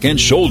neck, back, and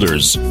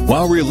shoulders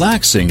while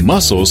relaxing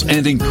muscles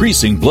and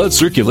increasing blood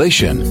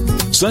circulation.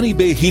 Sunny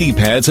Bay heating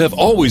pads have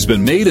always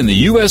been made in the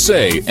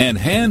USA and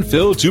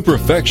hand-filled to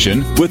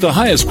perfection with the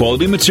highest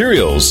quality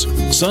materials.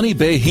 Sunny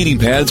Bay heating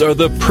pads are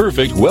the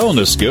perfect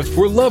wellness gift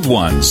for loved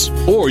ones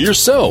or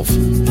yourself.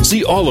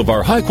 See all of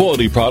our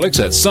high-quality products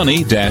at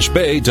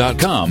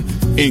sunny-bay.com,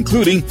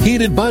 including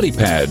heated body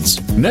pads,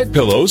 neck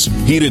pillows,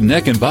 heated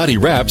neck and body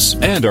wraps,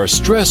 and our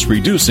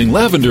stress-reducing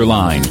lavender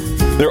line.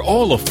 They're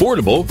all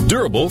affordable,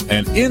 durable,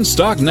 and in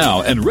stock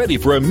now and ready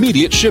for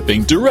immediate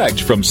shipping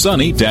direct from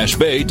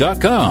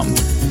sunny-bay.com.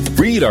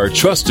 Read our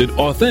trusted,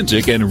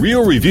 authentic, and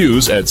real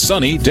reviews at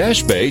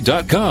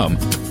sunny-bay.com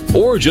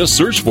or just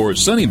search for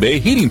Sunny Bay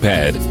Heating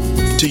Pad.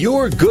 To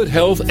your good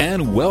health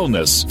and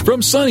wellness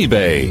from Sunny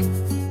Bay.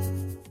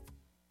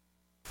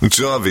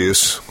 It's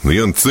obvious.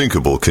 The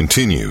unthinkable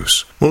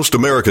continues. Most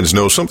Americans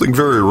know something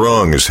very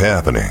wrong is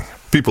happening.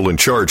 People in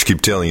charge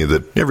keep telling you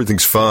that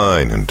everything's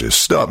fine and to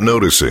stop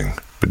noticing.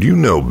 But you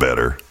know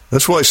better.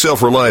 That's why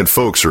self-reliant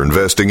folks are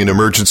investing in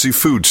emergency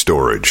food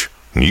storage.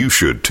 And you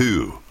should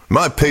too.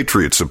 My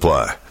Patriot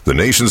Supply, the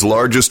nation's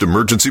largest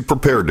emergency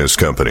preparedness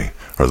company,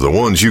 are the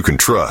ones you can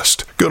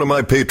trust. Go to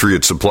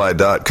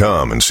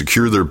MyPatriotSupply.com and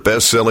secure their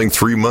best-selling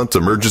 3-month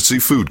emergency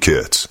food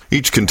kits.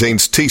 Each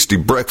contains tasty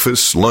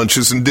breakfasts,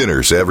 lunches, and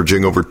dinners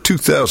averaging over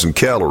 2,000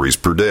 calories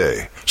per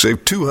day.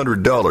 Save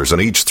 $200 on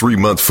each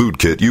 3-month food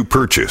kit you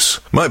purchase.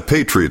 My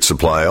Patriot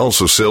Supply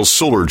also sells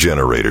solar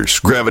generators,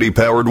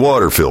 gravity-powered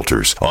water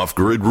filters,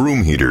 off-grid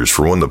room heaters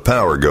for when the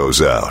power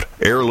goes out,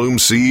 heirloom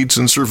seeds,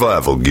 and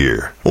survival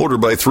gear. Order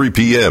by 3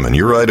 p.m. and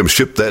your items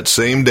ship that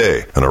same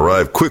day and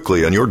arrive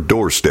quickly on your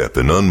doorstep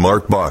in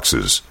unmarked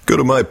boxes. Go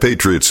to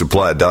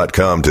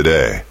MyPatriotSupply.com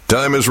today.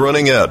 Time is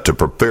running out to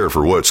prepare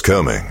for what's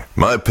coming.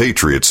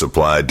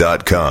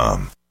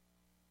 MyPatriotSupply.com.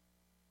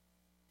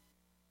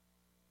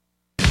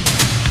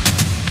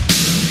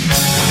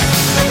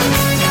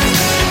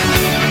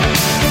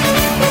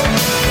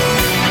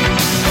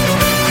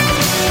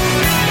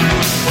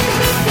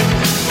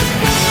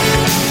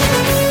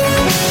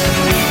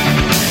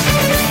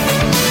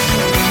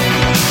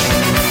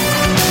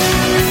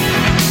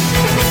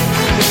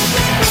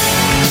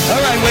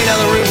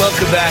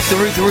 Welcome back. The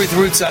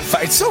Roots on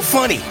Fire. It's so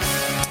funny.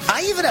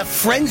 I even have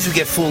friends who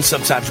get fooled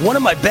sometimes. One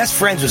of my best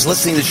friends was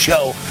listening to the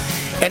show,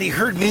 and he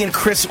heard me and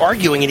Chris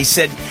arguing, and he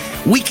said,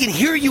 "We can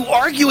hear you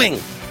arguing.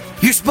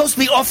 You're supposed to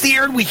be off the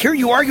air, and we hear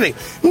you arguing."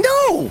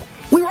 No,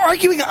 we were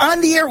arguing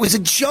on the air. It was a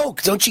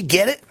joke. Don't you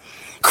get it?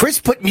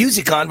 Chris put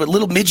music on with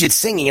little midgets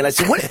singing, and I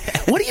said, what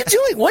are you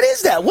doing? What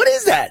is that? What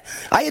is that?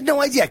 I had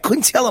no idea. I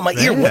couldn't tell in my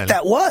ear what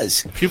that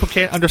was. People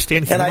can't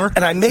understand humor.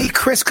 And I made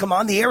Chris come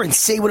on the air and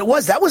say what it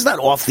was. That was not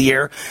off the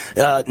air,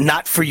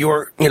 not for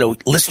your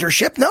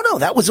listenership. No,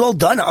 that was all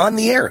done on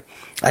the air.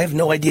 I have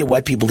no idea why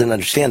people didn't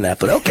understand that,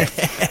 but okay.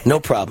 No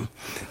problem.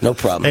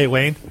 Hey,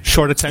 Wayne,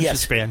 short attention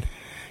span.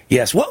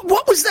 Yes.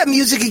 What was that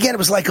music again? It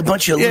was like a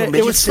bunch of little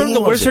midgets singing. It was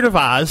from The Wizard of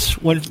Oz,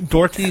 when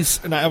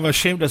Dorothy's, and I'm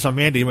ashamed as a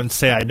man to even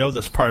say I know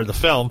this part of the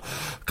film,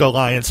 Go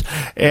Lions.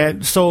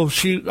 And so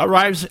she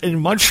arrives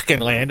in Munchkin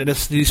Land, and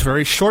it's these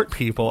very short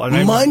people.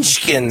 And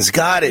Munchkins,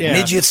 got it. Yeah.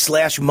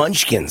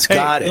 Midgets/Munchkins,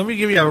 got it. Let me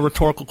give you a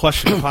rhetorical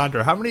question to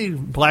ponder. How many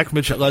black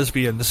midget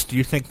lesbians do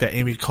you think that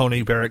Amy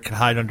Coney Barrett can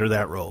hide under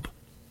that robe?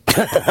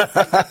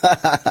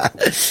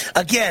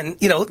 Again,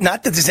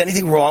 not that there's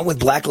anything wrong with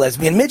black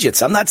lesbian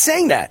midgets. I'm not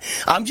saying that.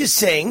 I'm just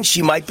saying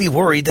she might be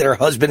worried that her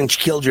husband and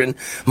children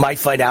might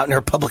find out and her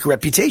public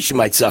reputation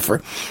might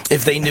suffer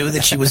if they knew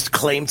that she was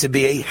claimed to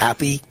be a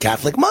happy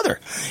Catholic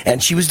mother.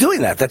 And she was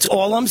doing that. That's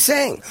all I'm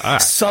saying. All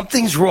right.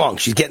 Something's wrong.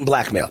 She's getting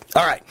blackmailed.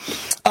 All right.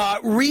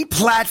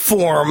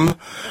 Replatform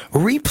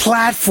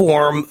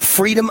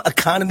Freedom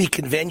Economy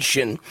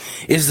Convention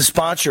is the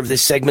sponsor of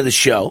this segment of the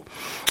show.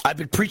 I've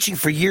been preaching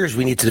for years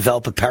we need to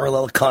develop a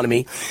parallel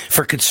economy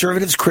for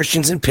conservatives,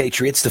 Christians, and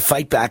patriots to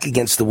fight back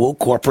against the woke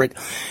corporate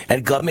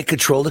and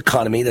government-controlled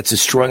economy that's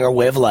destroying our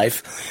way of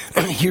life.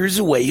 Here's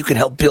a way you can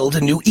help build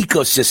a new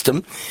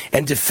ecosystem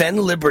and defend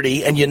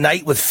liberty and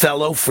unite with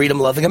fellow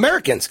freedom-loving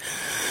Americans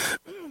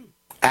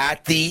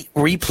at the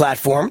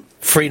Replatform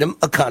Freedom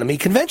Economy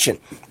Convention.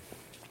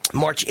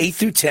 March 8th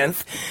through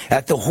 10th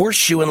at the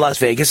Horseshoe in Las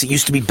Vegas. It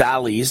used to be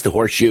Bally's, the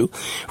Horseshoe.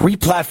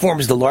 Replatform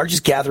is the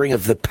largest gathering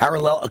of the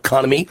parallel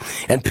economy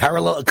and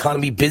parallel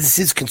economy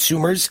businesses,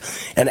 consumers,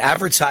 and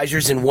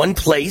advertisers in one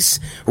place,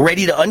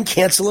 ready to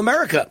uncancel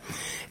America.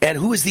 And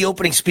who is the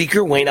opening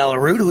speaker? Wayne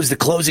Allyn, who is the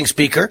closing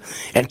speaker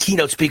and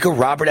keynote speaker?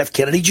 Robert F.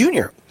 Kennedy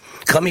Jr.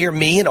 Come here,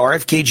 me and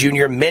RFK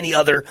Jr., many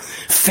other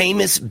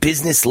famous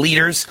business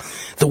leaders.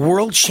 The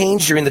world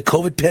changed during the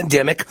COVID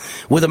pandemic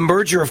with a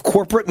merger of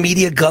corporate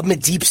media,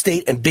 government, deep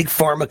state, and big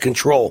pharma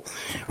control.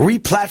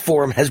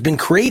 Replatform has been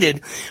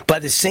created by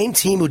the same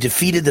team who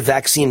defeated the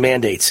vaccine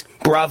mandates.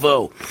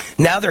 Bravo.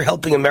 Now they're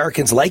helping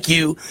Americans like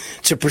you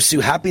to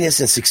pursue happiness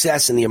and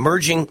success in the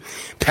emerging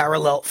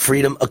parallel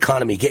freedom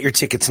economy. Get your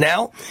tickets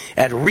now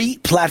at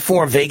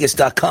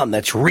replatformvegas.com.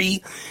 That's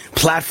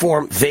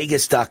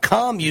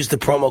replatformvegas.com. Use the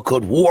promo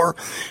code WAR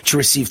to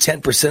receive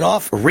 10%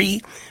 off.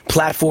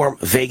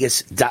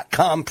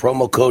 replatformvegas.com,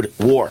 promo code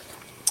WAR.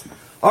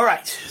 All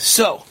right.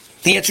 So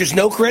the answer is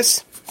no,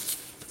 Chris?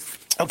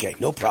 Okay,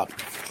 no problem.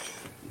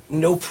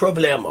 No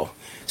problemo.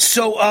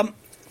 So,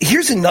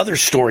 here's another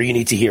story you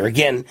need to hear.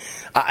 Again,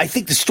 I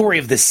think the story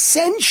of the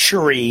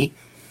century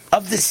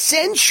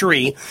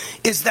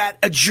is that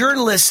a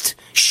journalist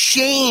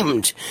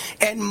shamed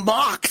and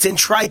mocked and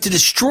tried to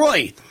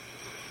destroy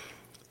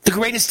the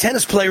greatest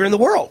tennis player in the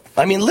world.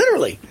 I mean,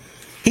 literally.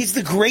 He's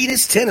the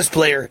greatest tennis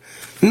player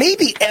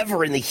maybe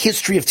ever in the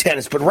history of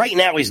tennis, but right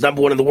now he's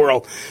number one in the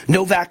world,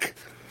 Novak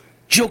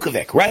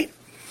Djokovic, right?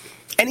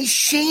 And he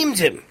shamed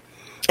him.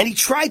 And he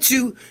tried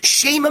to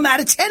shame him out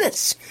of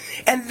tennis.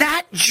 And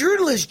that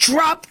journalist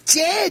dropped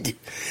dead,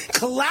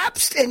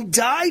 collapsed and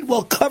died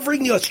while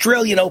covering the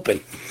Australian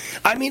Open.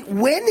 I mean,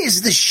 when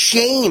is the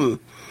shame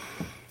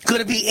going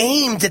to be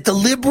aimed at the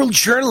liberal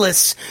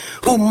journalists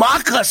who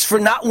mock us for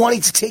not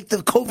wanting to take the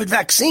COVID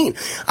vaccine?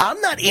 I'm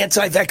not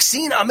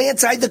anti-vaccine. I'm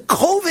anti the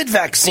COVID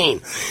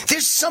vaccine.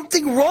 There's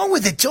something wrong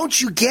with it.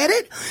 Don't you get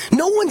it?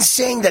 No one's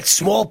saying that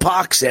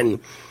smallpox and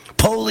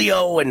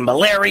polio and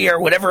malaria or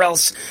whatever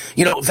else,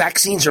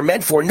 vaccines are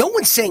meant for. No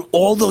one's saying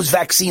all those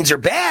vaccines are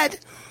bad.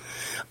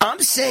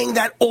 I'm saying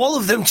that all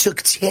of them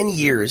took 10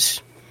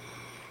 years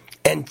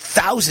and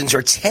thousands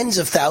or tens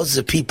of thousands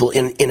of people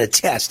in a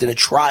test, in a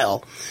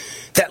trial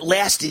that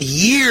lasted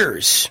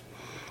years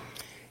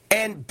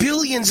and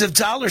billions of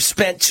dollars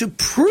spent to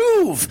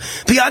prove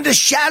beyond a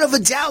shadow of a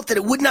doubt that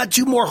it would not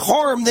do more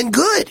harm than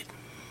good.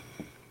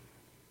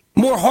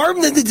 More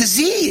harm than the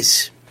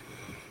disease.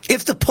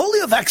 If the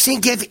polio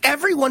vaccine gave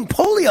everyone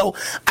polio,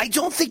 I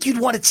don't think you'd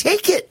want to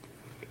take it.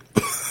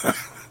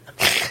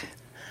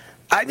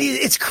 I mean,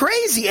 it's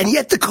crazy. And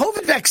yet the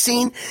COVID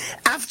vaccine,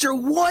 after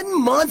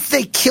 1 month,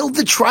 they killed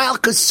the trial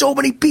because so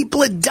many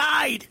people had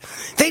died.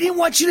 They didn't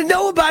want you to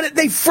know about it.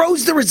 They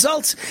froze the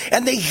results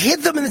and they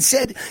hid them and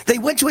said, they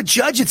went to a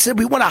judge and said,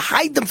 we want to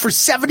hide them for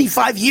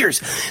 75 years.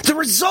 The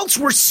results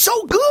were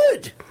so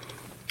good.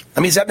 I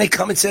mean, does that make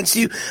common sense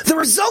to you? The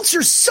results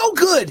are so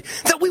good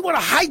that we want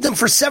to hide them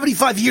for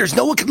 75 years.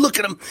 No one can look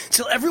at them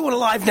until everyone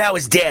alive now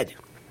is dead.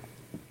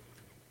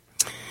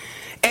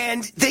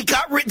 And they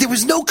there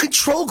was no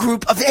control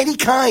group of any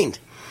kind.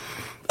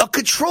 A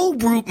control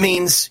group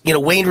means,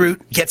 Wayne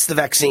Root gets the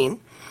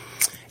vaccine.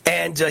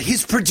 And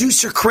his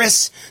producer,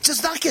 Chris,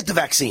 does not get the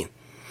vaccine.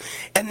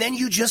 And then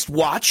you just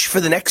watch for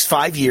the next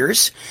 5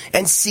 years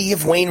and see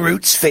if Wayne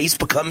Root's face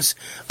becomes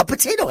a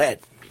potato head.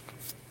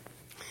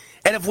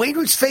 And if Wayne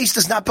Root's face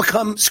does not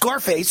become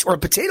Scarface or a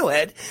potato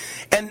head,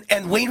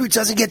 and Wayne Root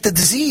doesn't get the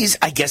disease,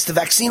 I guess the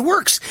vaccine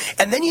works.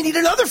 And then you need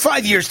another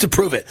 5 years to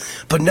prove it.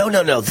 But no.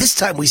 This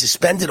time we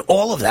suspended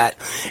all of that.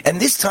 And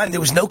this time there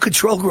was no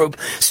control group.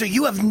 So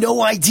you have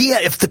no idea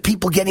if the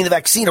people getting the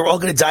vaccine are all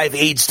going to die of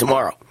AIDS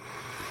tomorrow.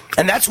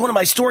 And that's one of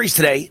my stories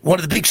today, one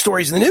of the big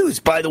stories in the news,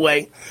 by the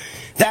way,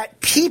 that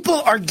people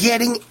are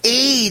getting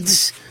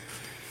AIDS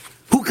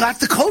who got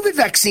the COVID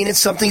vaccine, and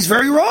something's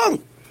very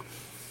wrong.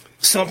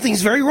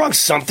 Something's very wrong.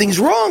 Something's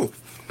wrong.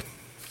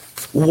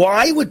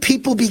 Why would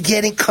people be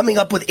coming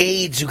up with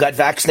AIDS who got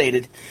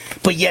vaccinated,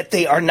 but yet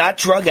they are not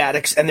drug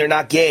addicts and they're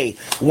not gay?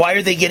 Why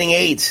are they getting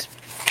AIDS?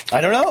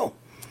 I don't know.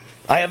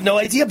 I have no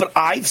idea, but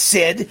I've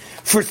said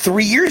for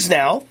 3 years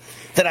now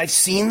that I've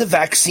seen the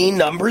vaccine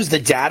numbers, the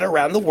data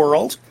around the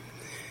world,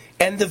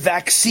 and the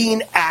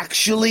vaccine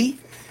actually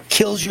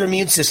kills your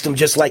immune system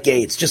just like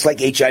AIDS, just like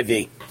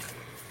HIV.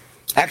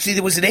 Actually,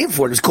 there was a name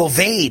for it. It was called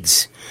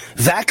VAIDS.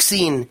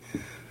 Vaccine.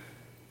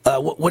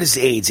 What is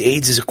AIDS?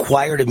 AIDS is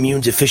acquired immune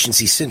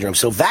deficiency syndrome.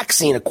 So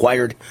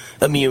vaccine-acquired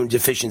immune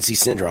deficiency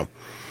syndrome.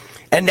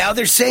 And now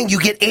they're saying you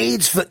get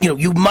AIDS,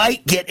 you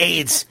might get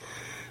AIDS,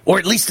 or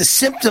at least the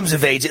symptoms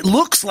of AIDS. It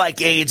looks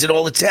like AIDS in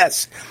all the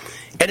tests.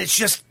 And it's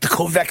just the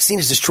COVID vaccine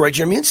has destroyed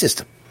your immune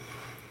system.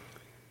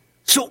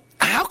 So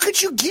how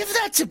could you give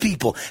that to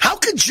people? How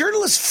could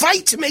journalists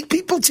fight to make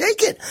people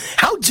take it?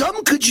 How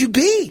dumb could you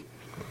be?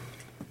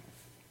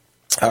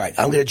 All right,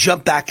 I'm going to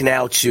jump back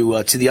now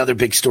to the other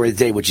big story of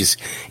the day, which is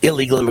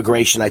illegal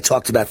immigration. I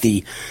talked about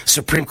the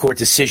Supreme Court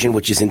decision,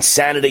 which is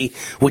insanity,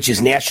 which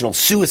is national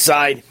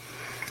suicide.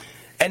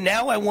 And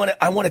now I want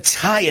to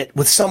tie it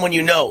with someone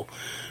you know.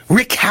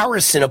 Rick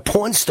Harrison of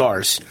Pawn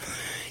Stars.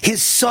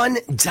 His son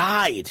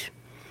died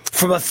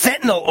from a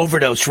fentanyl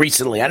overdose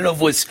recently. I don't know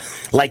if it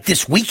was like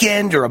this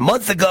weekend or a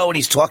month ago, and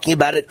he's talking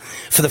about it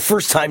for the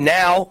first time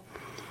now.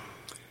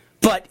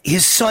 But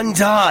his son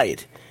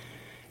died.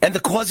 And the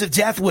cause of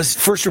death was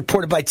first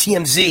reported by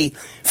TMZ,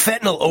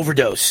 fentanyl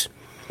overdose.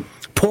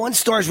 Pawn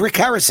Stars Rick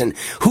Harrison,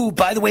 who,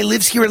 by the way,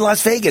 lives here in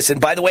Las Vegas. And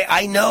by the way,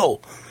 I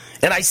know.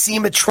 And I see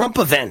him at Trump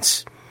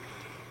events.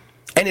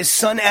 And his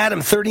son,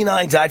 Adam,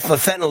 39, died from a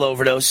fentanyl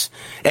overdose.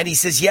 And he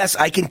says, yes,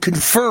 I can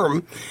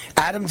confirm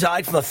Adam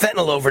died from a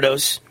fentanyl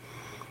overdose.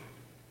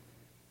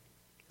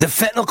 The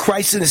fentanyl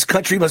crisis in this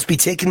country must be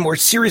taken more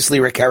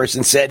seriously, Rick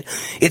Harrison said.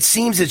 It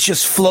seems it's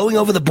just flowing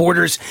over the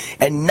borders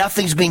and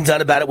nothing's being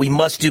done about it. We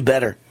must do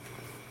better.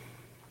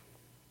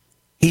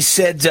 He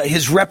said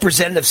his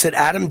representative said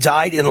Adam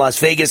died in Las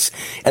Vegas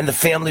and the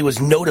family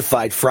was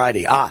notified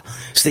Friday.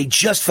 So they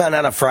just found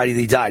out on Friday that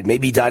he died.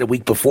 Maybe he died a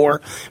week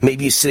before.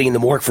 Maybe he's sitting in the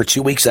morgue for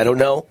 2 weeks. I don't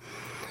know.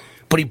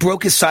 But he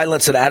broke his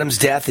silence at Adam's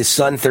death, his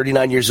son,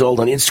 39 years old,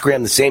 on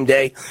Instagram the same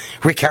day.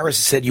 Rick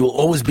Harrison said, "You will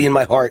always be in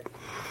my heart,"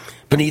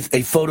 beneath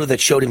a photo that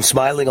showed him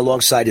smiling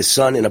alongside his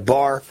son in a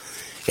bar.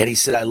 And he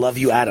said, "I love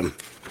you, Adam."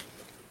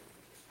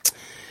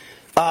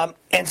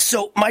 And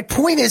so my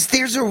point is,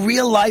 there's a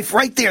real life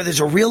right there. There's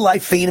a real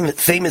life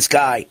famous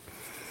guy,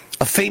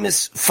 a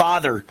famous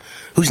father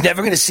who's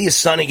never going to see his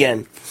son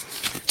again,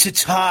 to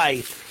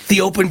tie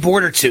the open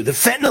border to. The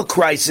fentanyl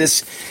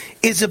crisis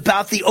is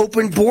about the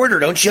open border.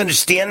 Don't you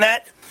understand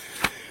that?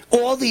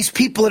 All these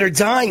people that are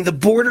dying, the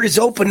border is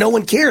open. No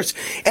one cares.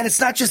 And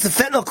it's not just the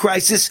fentanyl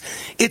crisis.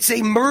 It's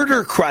a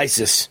murder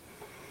crisis.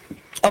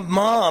 A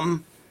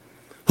mom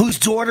whose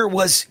daughter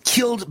was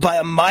killed by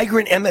a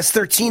migrant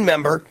MS-13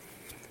 member,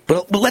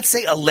 but let's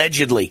say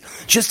allegedly,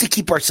 just to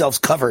keep ourselves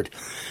covered.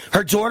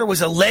 Her daughter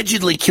was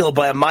allegedly killed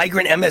by a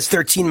migrant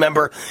MS-13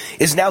 member,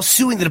 is now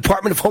suing the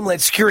Department of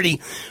Homeland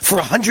Security for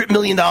 $100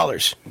 million.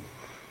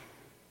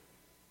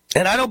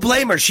 And I don't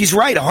blame her. She's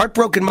right. A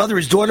heartbroken mother,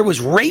 whose daughter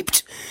was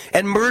raped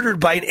and murdered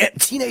by a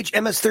teenage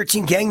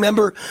MS-13 gang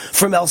member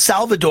from El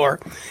Salvador,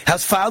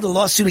 has filed a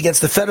lawsuit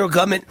against the federal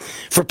government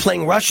for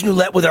playing Russian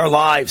roulette with our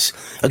lives,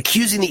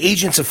 accusing the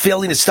agents of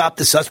failing to stop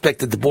the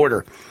suspect at the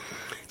border.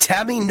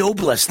 Tammy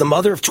Nobles, the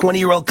mother of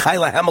 20-year-old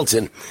Kyla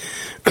Hamilton,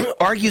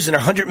 argues in a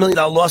 $100 million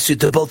lawsuit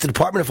that both the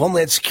Department of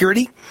Homeland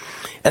Security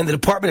and the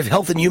Department of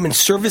Health and Human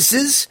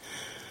Services,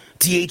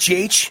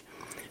 DHH,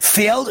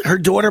 failed her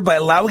daughter by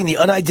allowing the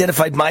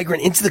unidentified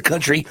migrant into the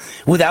country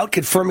without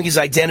confirming his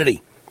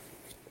identity.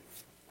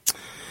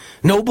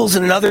 Nobles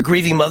and another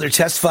grieving mother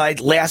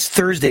testified last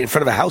Thursday in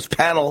front of a House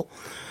panel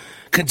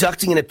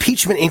conducting an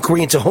impeachment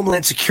inquiry into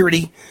Homeland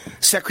Security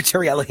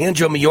Secretary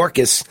Alejandro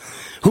Mayorkas,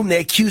 whom they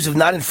accuse of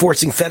not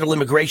enforcing federal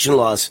immigration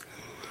laws.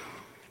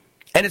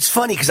 And it's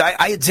funny because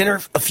I had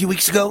dinner a few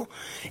weeks ago,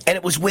 and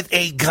it was with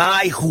a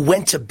guy who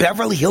went to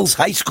Beverly Hills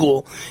High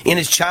School in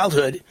his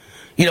childhood.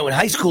 You know, in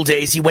high school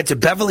days, he went to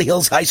Beverly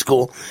Hills High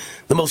School,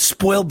 the most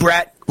spoiled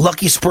brat,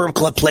 lucky sperm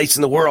club place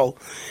in the world.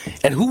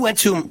 And who went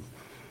to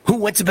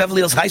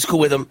Beverly Hills High School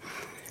with him?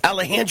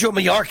 Alejandro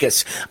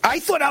Mayorkas. I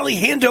thought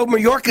Alejandro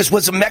Mayorkas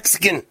was a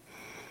Mexican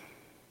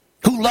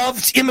who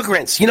loved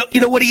immigrants. You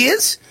know what he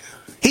is?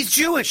 He's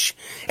Jewish,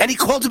 and he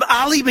called him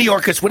Allyn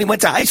Mayorkas when he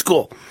went to high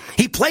school.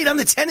 He played on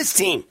the tennis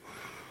team.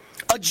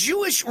 A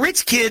Jewish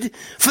rich kid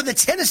for the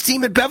tennis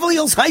team at Beverly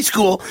Hills High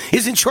School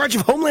is in charge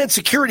of Homeland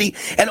Security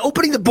and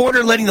opening the border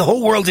and letting the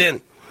whole world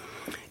in.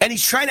 And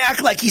he's trying to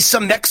act like he's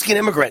some Mexican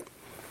immigrant.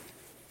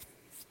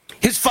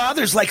 His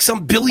father's like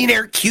some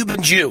billionaire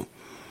Cuban Jew.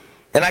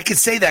 And I can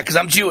say that because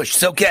I'm Jewish.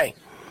 It's okay.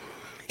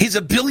 He's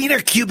a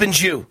billionaire Cuban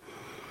Jew.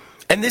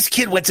 And this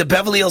kid went to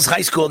Beverly Hills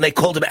High School and they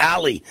called him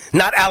Ali,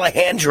 not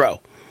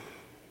Alejandro.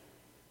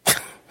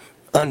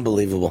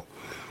 Unbelievable.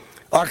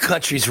 Our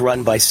country's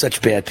run by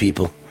such bad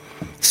people.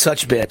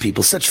 Such bad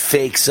people. Such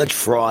fakes. Such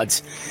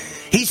frauds.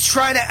 He's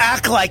trying to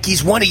act like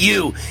he's one of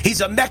you.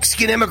 He's a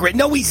Mexican immigrant.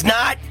 No, he's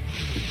not.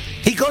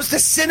 He goes to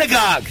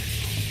synagogue.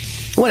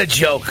 What a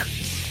joke.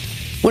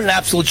 What an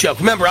absolute joke.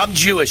 Remember, I'm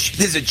Jewish.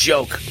 This is a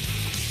joke.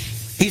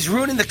 He's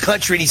ruining the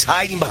country and he's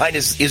hiding behind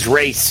his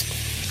race.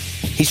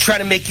 He's trying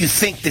to make you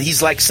think that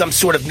he's like some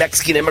sort of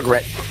Mexican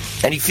immigrant.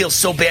 And he feels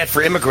so bad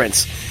for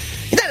immigrants.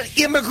 He's not an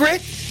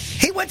immigrant.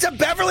 He went to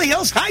Beverly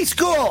Hills High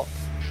School.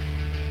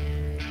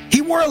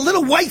 He wore a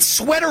little white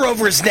sweater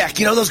over his neck.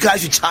 You know those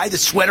guys who tie the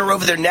sweater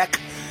over their neck?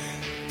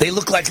 They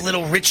look like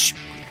little rich,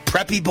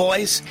 preppy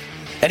boys.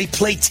 And he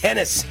played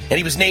tennis. And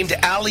he was named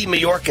Allyn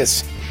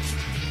Mayorkas.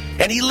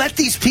 And he let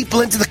these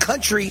people into the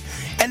country,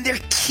 and they're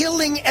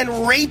killing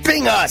and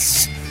raping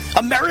us.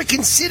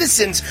 American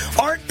citizens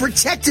aren't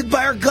protected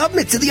by our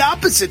government. To the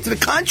opposite, to the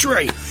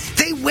contrary.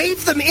 They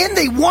wave them in.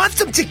 They want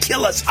them to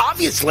kill us,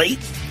 obviously.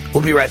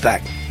 We'll be right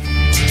back.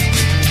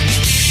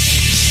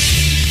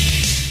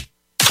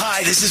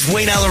 Hi, this is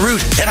Wayne Allyn,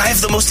 and I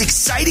have the most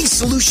exciting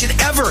solution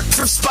ever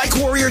from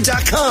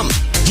SpikeWarrior.com.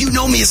 You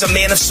know me as a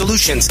man of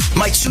solutions.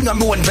 My 2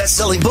 #1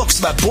 best-selling books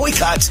about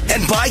boycotts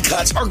and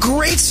boycotts are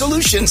great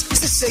solutions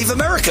to save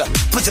America.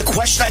 But the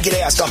question I get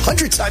asked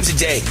 100 times a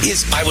day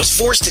is, I was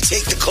forced to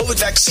take the COVID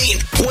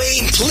vaccine.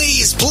 Wayne,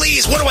 please,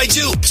 what do I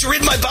do to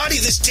rid my body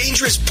of this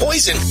dangerous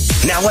poison?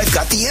 Now I've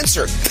got the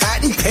answer.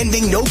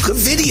 Patent-pending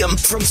no-covidium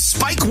from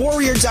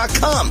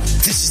SpikeWarrior.com.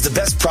 This is the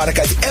best product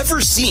I've ever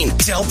seen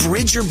to help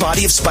rid your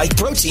body of spike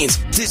proteins.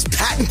 This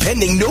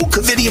patent-pending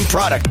no-covidium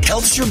product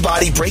helps your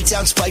body break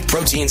down spike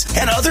proteins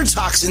and other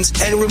toxins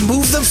and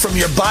remove them from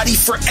your body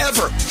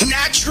forever,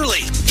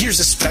 naturally. Here's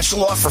a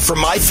special offer for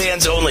my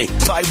fans only.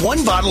 Buy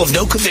 1 bottle of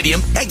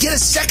no-covidium and get a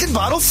 2nd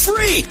bottle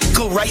free.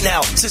 Go right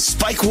now to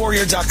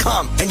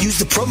SpikeWarrior.com and use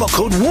the promo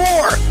code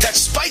WAR.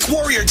 That's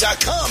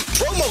SpikeWarrior.com,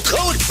 promo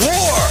code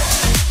WAR.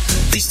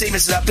 These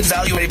statements have not been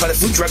evaluated by the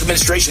Food and Drug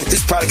Administration.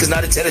 This product is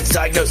not intended to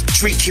diagnose,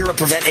 treat, cure, or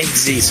prevent any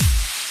disease.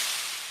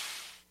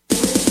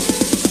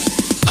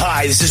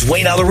 Hi, this is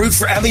Wayne Allyn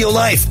for Amio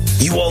Life.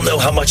 You all know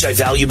how much I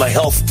value my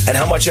health and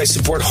how much I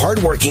support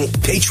hardworking,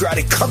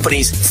 patriotic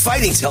companies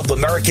fighting to help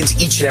Americans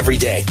each and every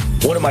day.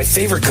 One of my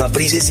favorite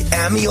companies is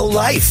Amio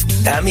Life.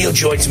 Amio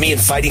joins me in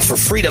fighting for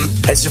freedom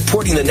and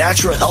supporting the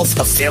natural health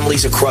of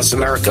families across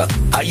America.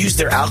 I use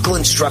their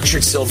alkaline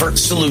structured silver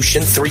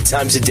solution 3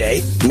 times a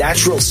day,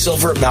 natural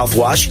silver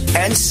mouthwash,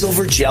 and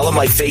silver gel on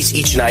my face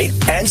each night,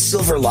 and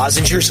silver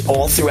lozenges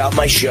all throughout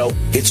my show.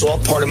 It's all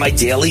part of my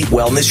daily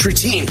wellness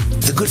routine.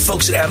 The good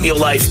folks at Amio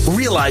Life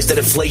realize that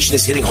inflation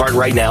is hitting hard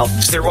right now,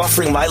 so they're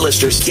offering my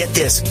listeners, get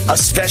this, a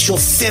special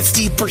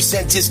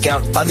 50%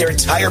 discount on their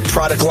entire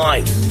product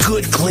line.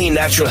 Good, clean,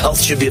 natural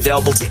health should be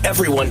available to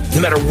everyone,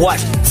 no matter what.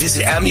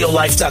 Visit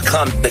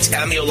AmioLife.com. That's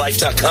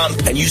AmioLife.com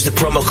and use the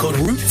promo code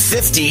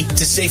ROOT50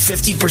 to save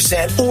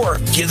 50%, or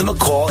give them a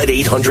call at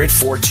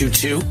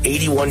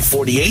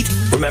 800-422-8148.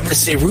 Remember to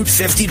say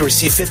ROOT50 to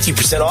receive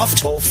 50% off.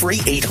 Toll free,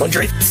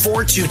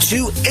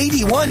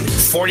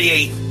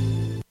 800-422-8148.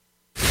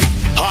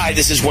 Hi,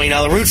 this is Wayne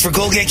Allyn for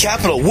Goldgate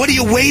Capital. What are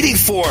you waiting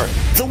for?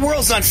 The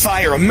world's on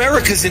fire.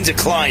 America's in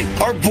decline.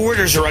 Our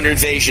borders are under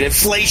invasion.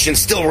 Inflation's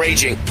still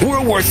raging.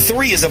 World War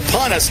III is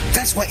upon us.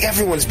 That's why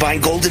everyone's buying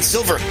gold and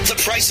silver. The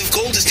price of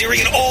gold is nearing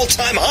an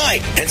all-time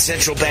high. And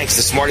central banks,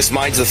 the smartest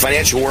minds of the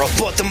financial world,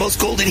 bought the most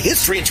gold in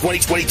history in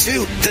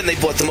 2022. Then they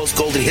bought the most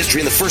gold in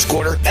history in the first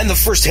quarter and the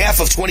first half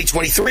of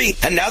 2023.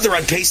 And now they're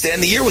on pace to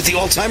end the year with the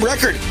all-time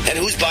record. And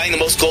who's buying the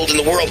most gold in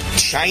the world?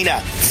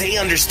 China. They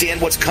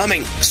understand what's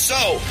coming.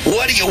 So,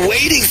 what are you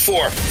waiting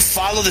for?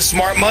 Follow the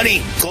smart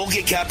money.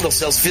 Goldgate Capital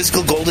sells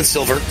physical gold and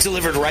silver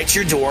delivered right to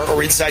your door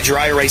or inside your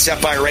IRA,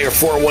 SEP IRA, or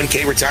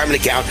 401k retirement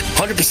account.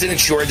 100%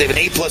 insured. They have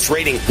an A+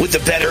 rating with the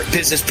Better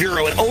Business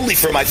Bureau. And only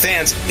for my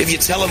fans, if you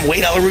tell them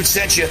Wayne Allyn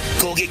sent you,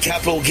 Goldgate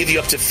Capital will give you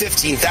up to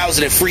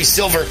 $15,000 in free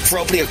silver for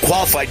opening a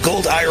qualified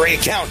gold IRA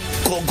account.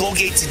 Call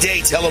Goldgate today.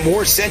 Tell them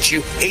Moore sent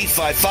you.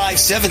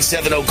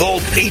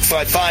 855-770-GOLD.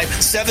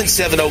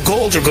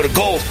 855-770-GOLD, or go to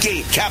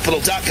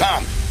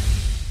goldgatecapital.com.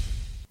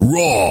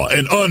 Raw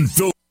and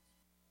unfiltered.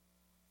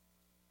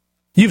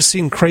 You've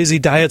seen crazy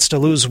diets to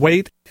lose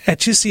weight. At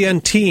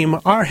GCN Team,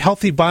 our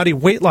healthy body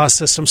weight loss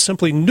system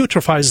simply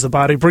neutralifies the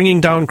body, bringing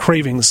down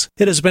cravings.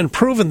 It has been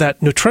proven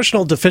that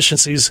nutritional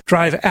deficiencies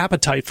drive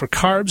appetite for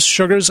carbs,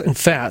 sugars, and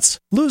fats.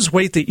 Lose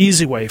weight the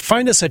easy way.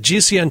 Find us at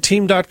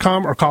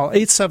GCNteam.com or call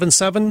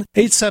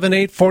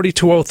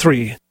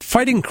 877-878-4203.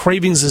 Fighting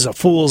cravings is a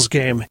fool's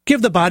game.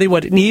 Give the body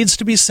what it needs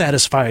to be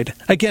satisfied.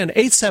 Again,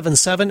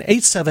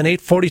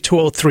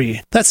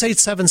 877-878-4203. That's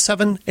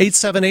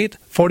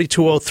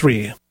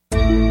 877-878-4203.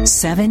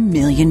 7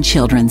 million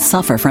children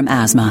suffer from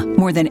asthma,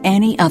 more than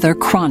any other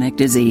chronic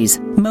disease.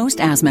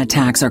 Most asthma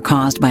attacks are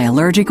caused by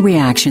allergic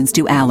reactions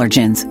to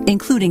allergens,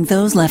 including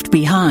those left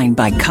behind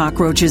by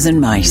cockroaches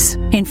and mice.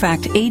 In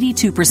fact,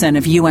 82%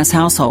 of U.S.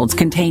 households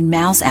contain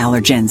mouse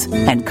allergens,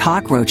 and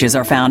cockroaches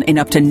are found in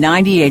up to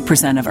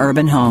 98% of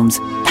urban homes.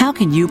 How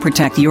can you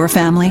protect your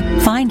family?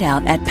 Find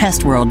out at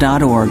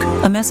pestworld.org.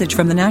 A message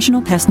from the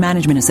National Pest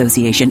Management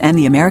Association and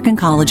the American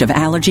College of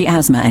Allergy,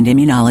 Asthma, and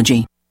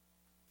Immunology.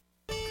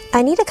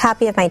 I need a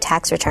copy of my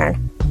tax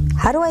return.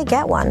 How do I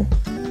get one?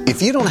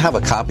 If you don't have a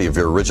copy of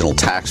your original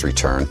tax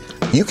return,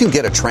 you can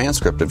get a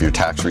transcript of your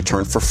tax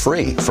return for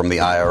free from the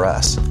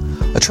IRS.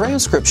 A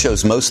transcript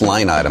shows most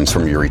line items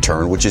from your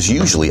return, which is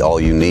usually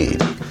all you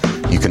need.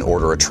 You can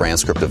order a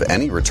transcript of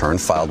any return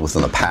filed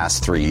within the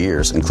past 3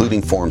 years,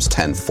 including Forms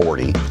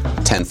 1040,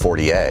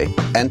 1040A,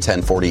 and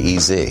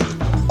 1040EZ.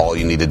 All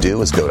you need to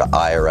do is go to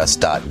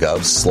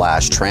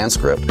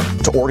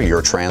irs.gov/transcript to order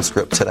your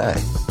transcript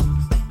today.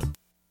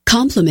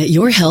 Complement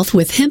your health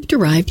with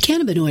hemp-derived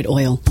cannabinoid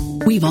oil.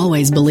 We've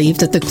always believed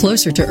that the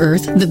closer to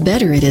Earth, the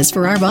better it is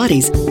for our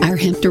bodies. Our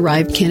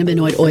hemp-derived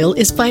cannabinoid oil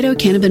is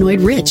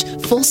phytocannabinoid-rich,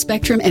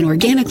 full-spectrum, and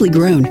organically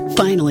grown.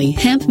 Finally,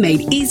 hemp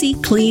made easy,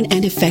 clean,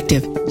 and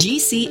effective.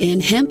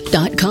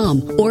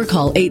 GCNhemp.com or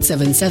call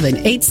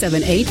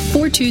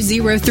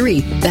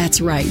 877-878-4203.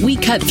 That's right, we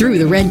cut through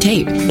the red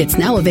tape. It's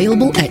now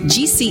available at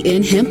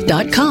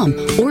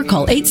GCNhemp.com or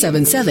call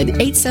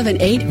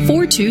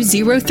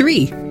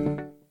 877-878-4203.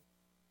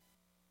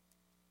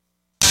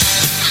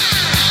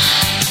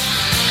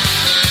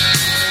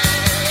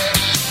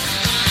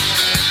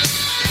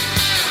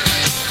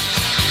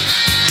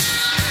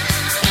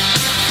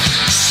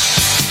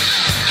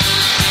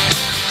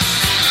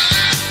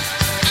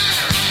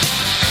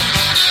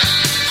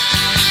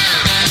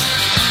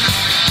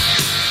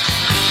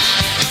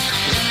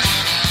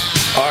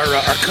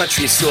 Our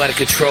country is so out of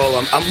control.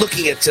 I'm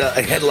looking at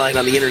a headline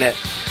on the internet.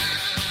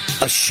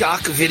 A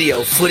shock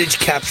video footage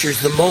captures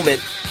the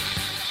moment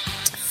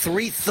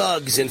 3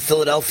 thugs in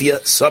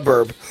Philadelphia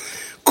suburb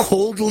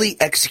coldly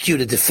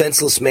execute a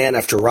defenseless man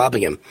after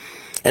robbing him.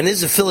 And this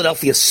is a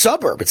Philadelphia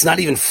suburb. It's not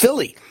even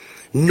Philly.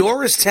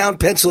 Norristown,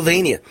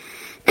 Pennsylvania.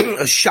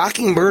 A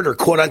shocking murder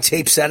caught on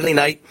tape Saturday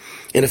night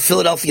in a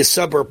Philadelphia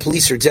suburb.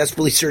 Police are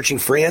desperately searching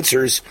for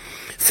answers.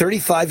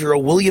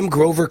 35-year-old William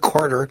Grover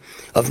Carter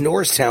of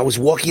Norristown was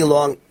walking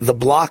along the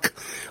block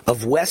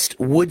of West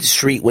Wood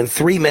Street when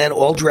 3 men,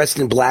 all dressed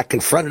in black,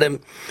 confronted him.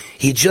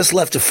 He just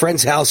left a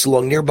friend's house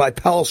along nearby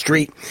Powell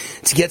Street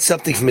to get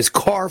something from his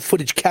car.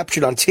 Footage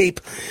captured on tape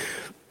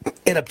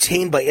and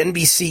obtained by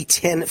NBC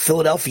 10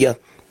 Philadelphia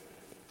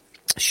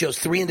shows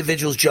 3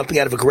 individuals jumping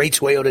out of a gray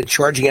Toyota and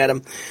charging at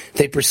him.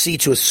 They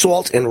proceed to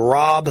assault and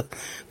rob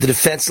the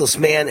defenseless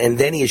man, and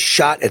then he is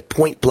shot at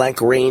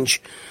point-blank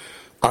range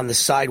on the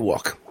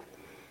sidewalk.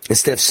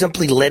 Instead of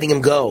simply letting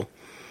him go,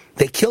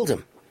 they killed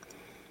him.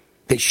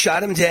 They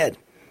shot him dead.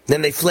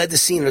 Then they fled the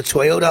scene in a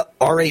Toyota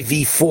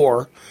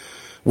RAV4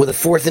 with a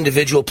 4th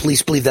individual.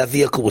 Police believe that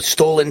vehicle was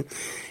stolen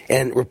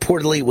and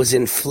reportedly was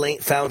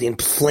found in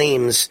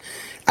flames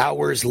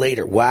hours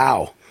later.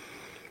 Wow.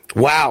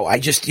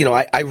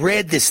 I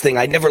read this thing.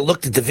 I never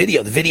looked at the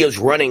video. The video's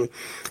running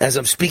as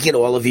I'm speaking to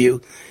all of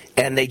you,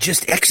 and they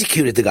just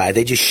executed the guy.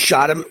 They just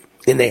shot him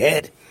in the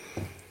head.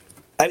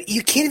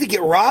 You can't even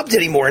get robbed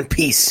anymore in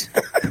peace.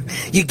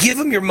 You give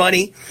them your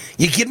money,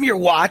 you give them your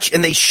watch,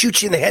 and they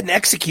shoot you in the head and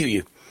execute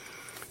you.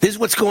 This is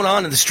what's going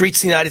on in the streets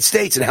of the United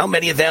States, and how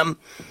many of them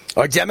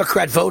are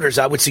Democrat voters?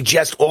 I would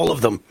suggest all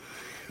of them.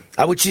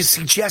 I would just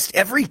suggest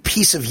every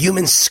piece of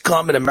human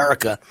scum in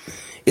America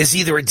is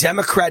either a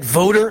Democrat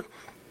voter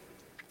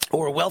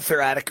or a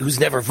welfare addict who's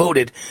never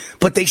voted,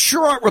 but they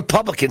sure aren't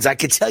Republicans, I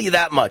can tell you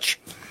that much.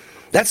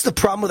 That's the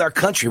problem with our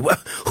country.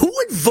 Who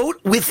would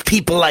vote with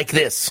people like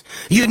this?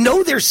 You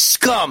know they're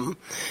scum.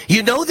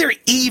 You know they're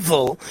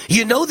evil.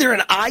 You know they're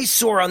an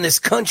eyesore on this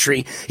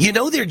country. You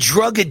know they're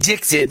drug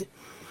addicted.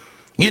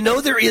 You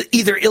know they're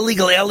either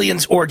illegal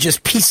aliens or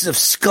just pieces of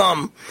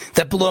scum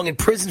that belong in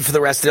prison for the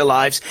rest of their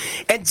lives.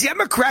 And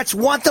Democrats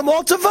want them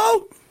all to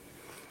vote.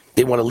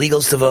 They want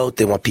illegals to vote.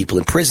 They want people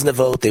in prison to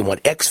vote. They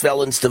want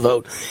ex-felons to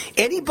vote.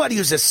 Anybody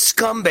who's a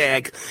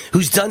scumbag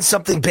who's done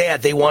something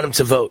bad, they want them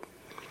to vote.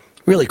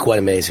 Really quite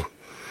amazing.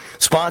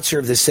 Sponsor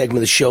of this segment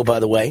of the show, by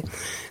the way,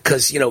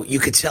 because, you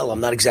could tell I'm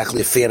not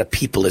exactly a fan of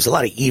people. There's a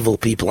lot of evil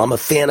people. I'm a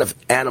fan of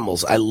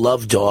animals. I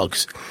love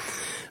dogs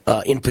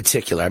in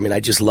particular. I mean,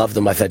 I just love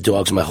them. I've had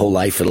dogs my whole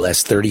life. For the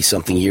last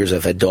 30-something years,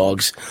 I've had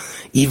dogs.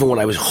 Even when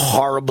I was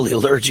horribly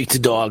allergic to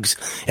dogs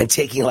and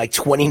taking like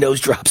 20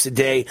 nose drops a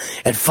day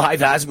and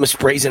 5 asthma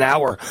sprays an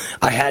hour,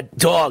 I had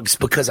dogs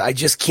because I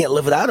just can't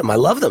live without them. I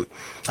love them.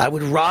 I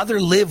would rather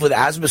live with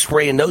asthma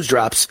spray and nose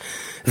drops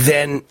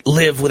than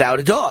live without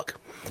a dog.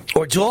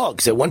 Or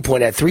dogs. At one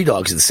point, I had 3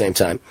 dogs at the same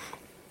time.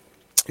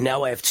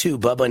 Now I have two,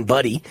 Bubba and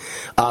Buddy,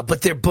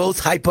 but they're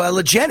both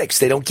hypoallergenics.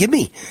 They don't give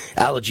me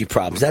allergy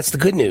problems. That's the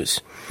good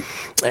news.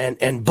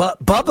 And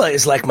Bubba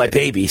is like my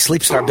baby. He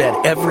sleeps in our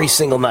bed every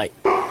single night.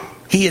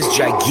 He is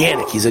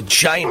gigantic. He's a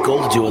giant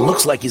golden doodle.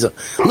 Looks like he's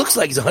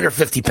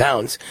 150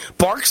 pounds.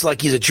 Barks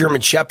like he's a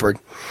German Shepherd.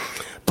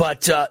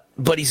 But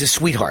he's a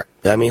sweetheart.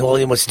 I mean, all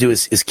he wants to do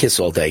is kiss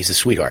all day. He's a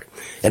sweetheart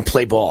and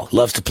play ball.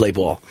 Loves to play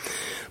ball.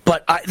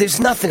 But there's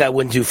nothing I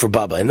wouldn't do for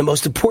Bubba. And the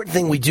most important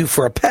thing we do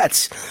for our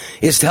pets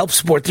is to help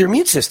support their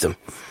immune system.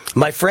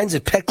 My friends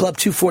at Pet Club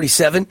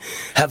 247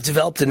 have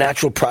developed a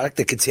natural product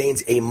that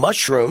contains a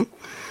mushroom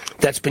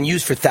that's been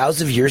used for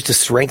thousands of years to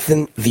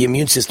strengthen the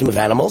immune system of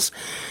animals.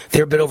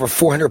 There have been over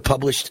 400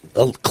 published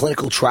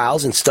clinical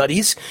trials and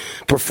studies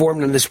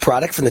performed on this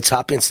product from the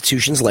top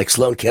institutions like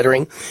Sloan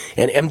Kettering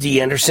and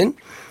MD Anderson.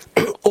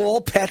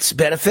 All pets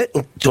benefit,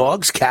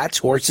 dogs, cats,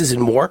 horses,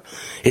 and more.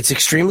 It's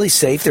extremely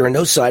safe. There are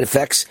no side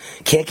effects.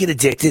 Can't get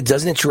addicted.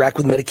 Doesn't interact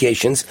with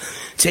medications.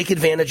 Take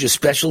advantage of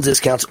special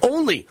discounts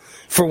only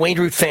for Wayne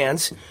Root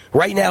fans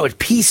right now at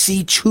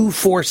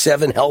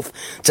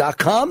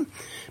PC247health.com.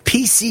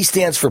 PC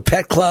stands for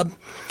Pet Club.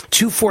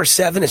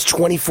 247 is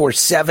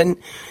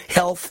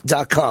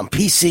 247health.com.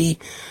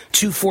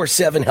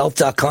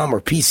 PC247health.com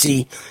or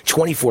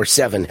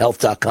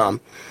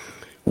PC247health.com.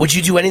 Would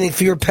you do anything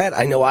for your pet?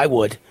 I know I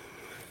would.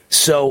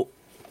 So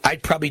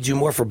I'd probably do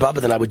more for Bubba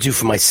than I would do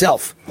for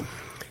myself.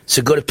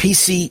 So go to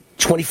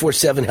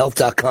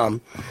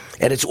PC247health.com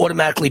and it's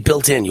automatically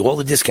built in. All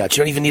the discounts.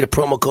 You don't even need a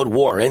promo code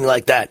WAR or anything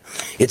like that.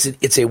 It's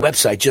a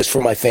website just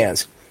for my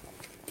fans.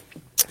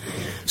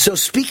 So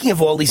speaking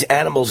of all these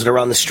animals that are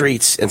on the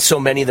streets, and so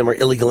many of them are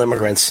illegal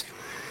immigrants,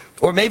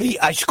 or maybe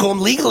I should call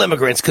them legal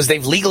immigrants because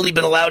they've legally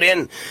been allowed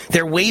in.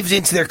 They're waved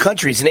into their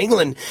countries. In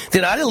England,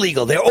 they're not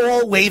illegal. They're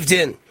all waved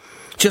in,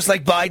 just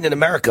like Biden in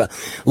America.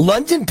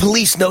 London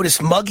police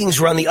noticed muggings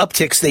were on the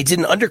upticks. They did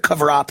an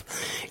undercover op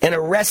and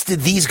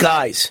arrested these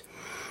guys.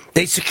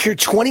 They secured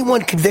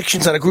 21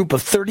 convictions on a group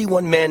of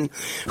 31 men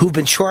who've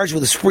been charged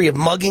with a spree of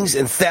muggings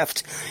and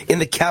theft in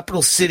the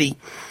capital city.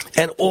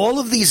 And all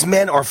of these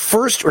men are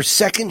first or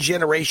second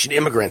generation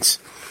immigrants.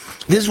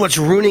 This is what's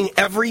ruining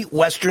every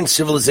Western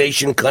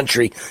civilization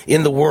country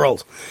in the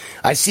world.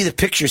 I see the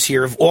pictures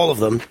here of all of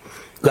them.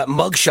 Got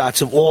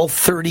mugshots of all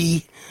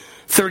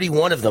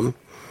 31 of them.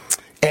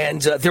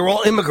 And they're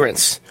all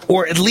immigrants,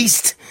 or at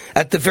least,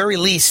 at the very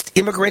least,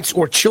 immigrants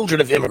or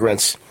children of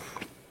immigrants.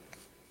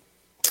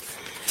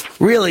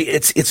 Really,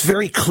 it's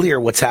very clear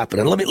what's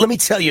happening. Let me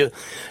tell you,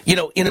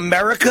 in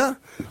America,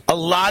 a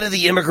lot of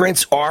the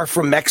immigrants are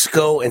from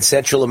Mexico and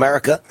Central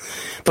America.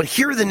 But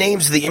here are the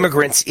names of the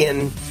immigrants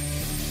in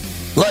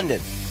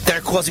London that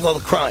are causing all the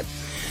crime.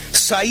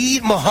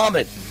 Saeed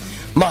Mohammed,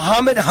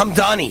 Mohammed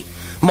Hamdani,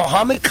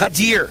 Mohammed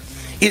Kadir,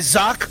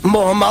 Isaac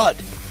Mohammed,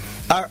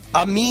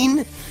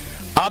 Amin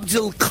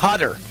Abdul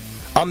Qadir,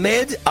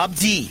 Ahmed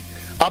Abdi,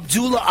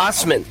 Abdullah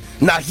Osman,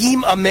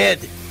 Naheem Ahmed,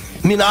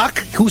 Minak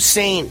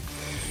Hussein,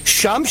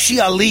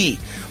 Shamshi Ali,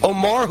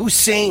 Omar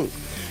Hussein,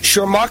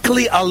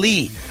 Sharmakali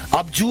Ali,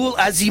 Abdul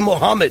Aziz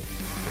Mohammed,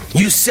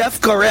 Youssef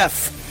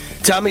Garef,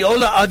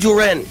 Tamiola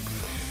Aduren.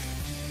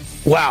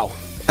 Wow.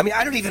 I mean,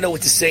 I don't even know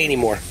what to say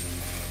anymore.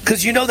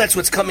 Because that's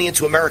what's coming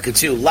into America,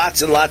 too.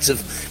 Lots and lots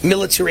of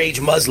military-age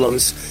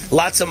Muslims,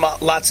 lots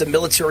of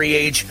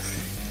military-age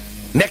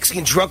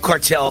Mexican drug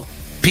cartel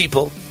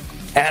people,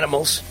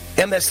 animals,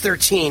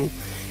 MS-13,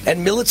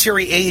 and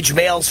military-age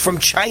males from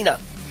China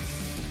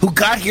who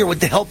got here with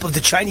the help of the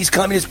Chinese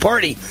Communist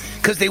Party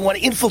because they want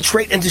to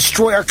infiltrate and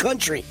destroy our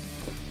country.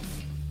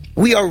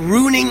 We are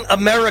ruining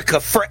America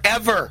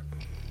forever.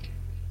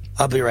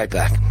 I'll be right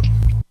back.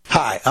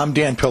 Hi, I'm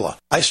Dan Pilla.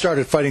 I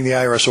started fighting the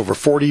IRS over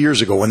 40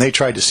 years ago when they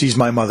tried to seize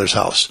my mother's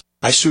house.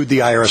 I sued the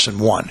IRS and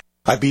won.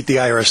 I beat the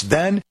IRS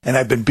then, and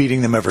I've been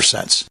beating them ever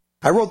since.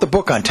 I wrote the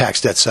book on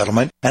tax debt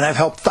settlement, and I've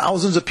helped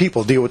thousands of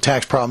people deal with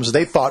tax problems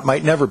they thought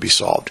might never be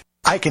solved.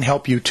 I can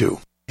help you too.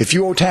 If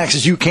you owe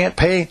taxes you can't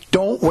pay,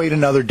 don't wait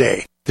another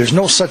day. There's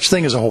no such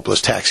thing as a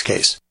hopeless tax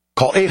case.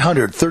 Call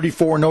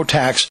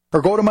 800-34-NO-TAX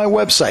or go to my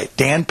website,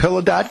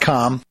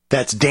 danpilla.com.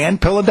 That's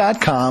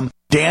danpilla.com,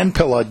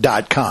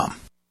 danpilla.com.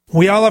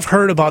 We all have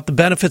heard about the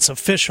benefits of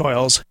fish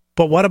oils,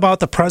 but what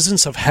about the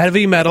presence of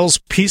heavy metals,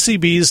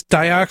 PCBs,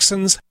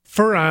 dioxins,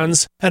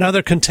 furans, and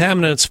other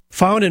contaminants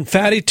found in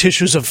fatty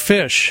tissues of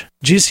fish?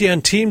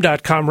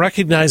 GCNteam.com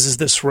recognizes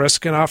this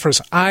risk and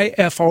offers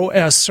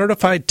IFOS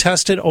certified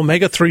tested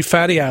omega-3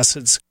 fatty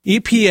acids.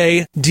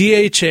 EPA,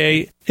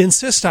 DHA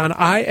insist on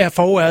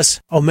IFOS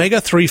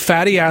omega-3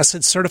 fatty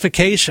acid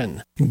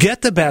certification.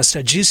 Get the best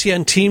at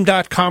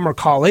GCNteam.com or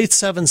call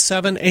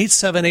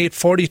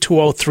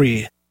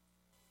 877-878-4203.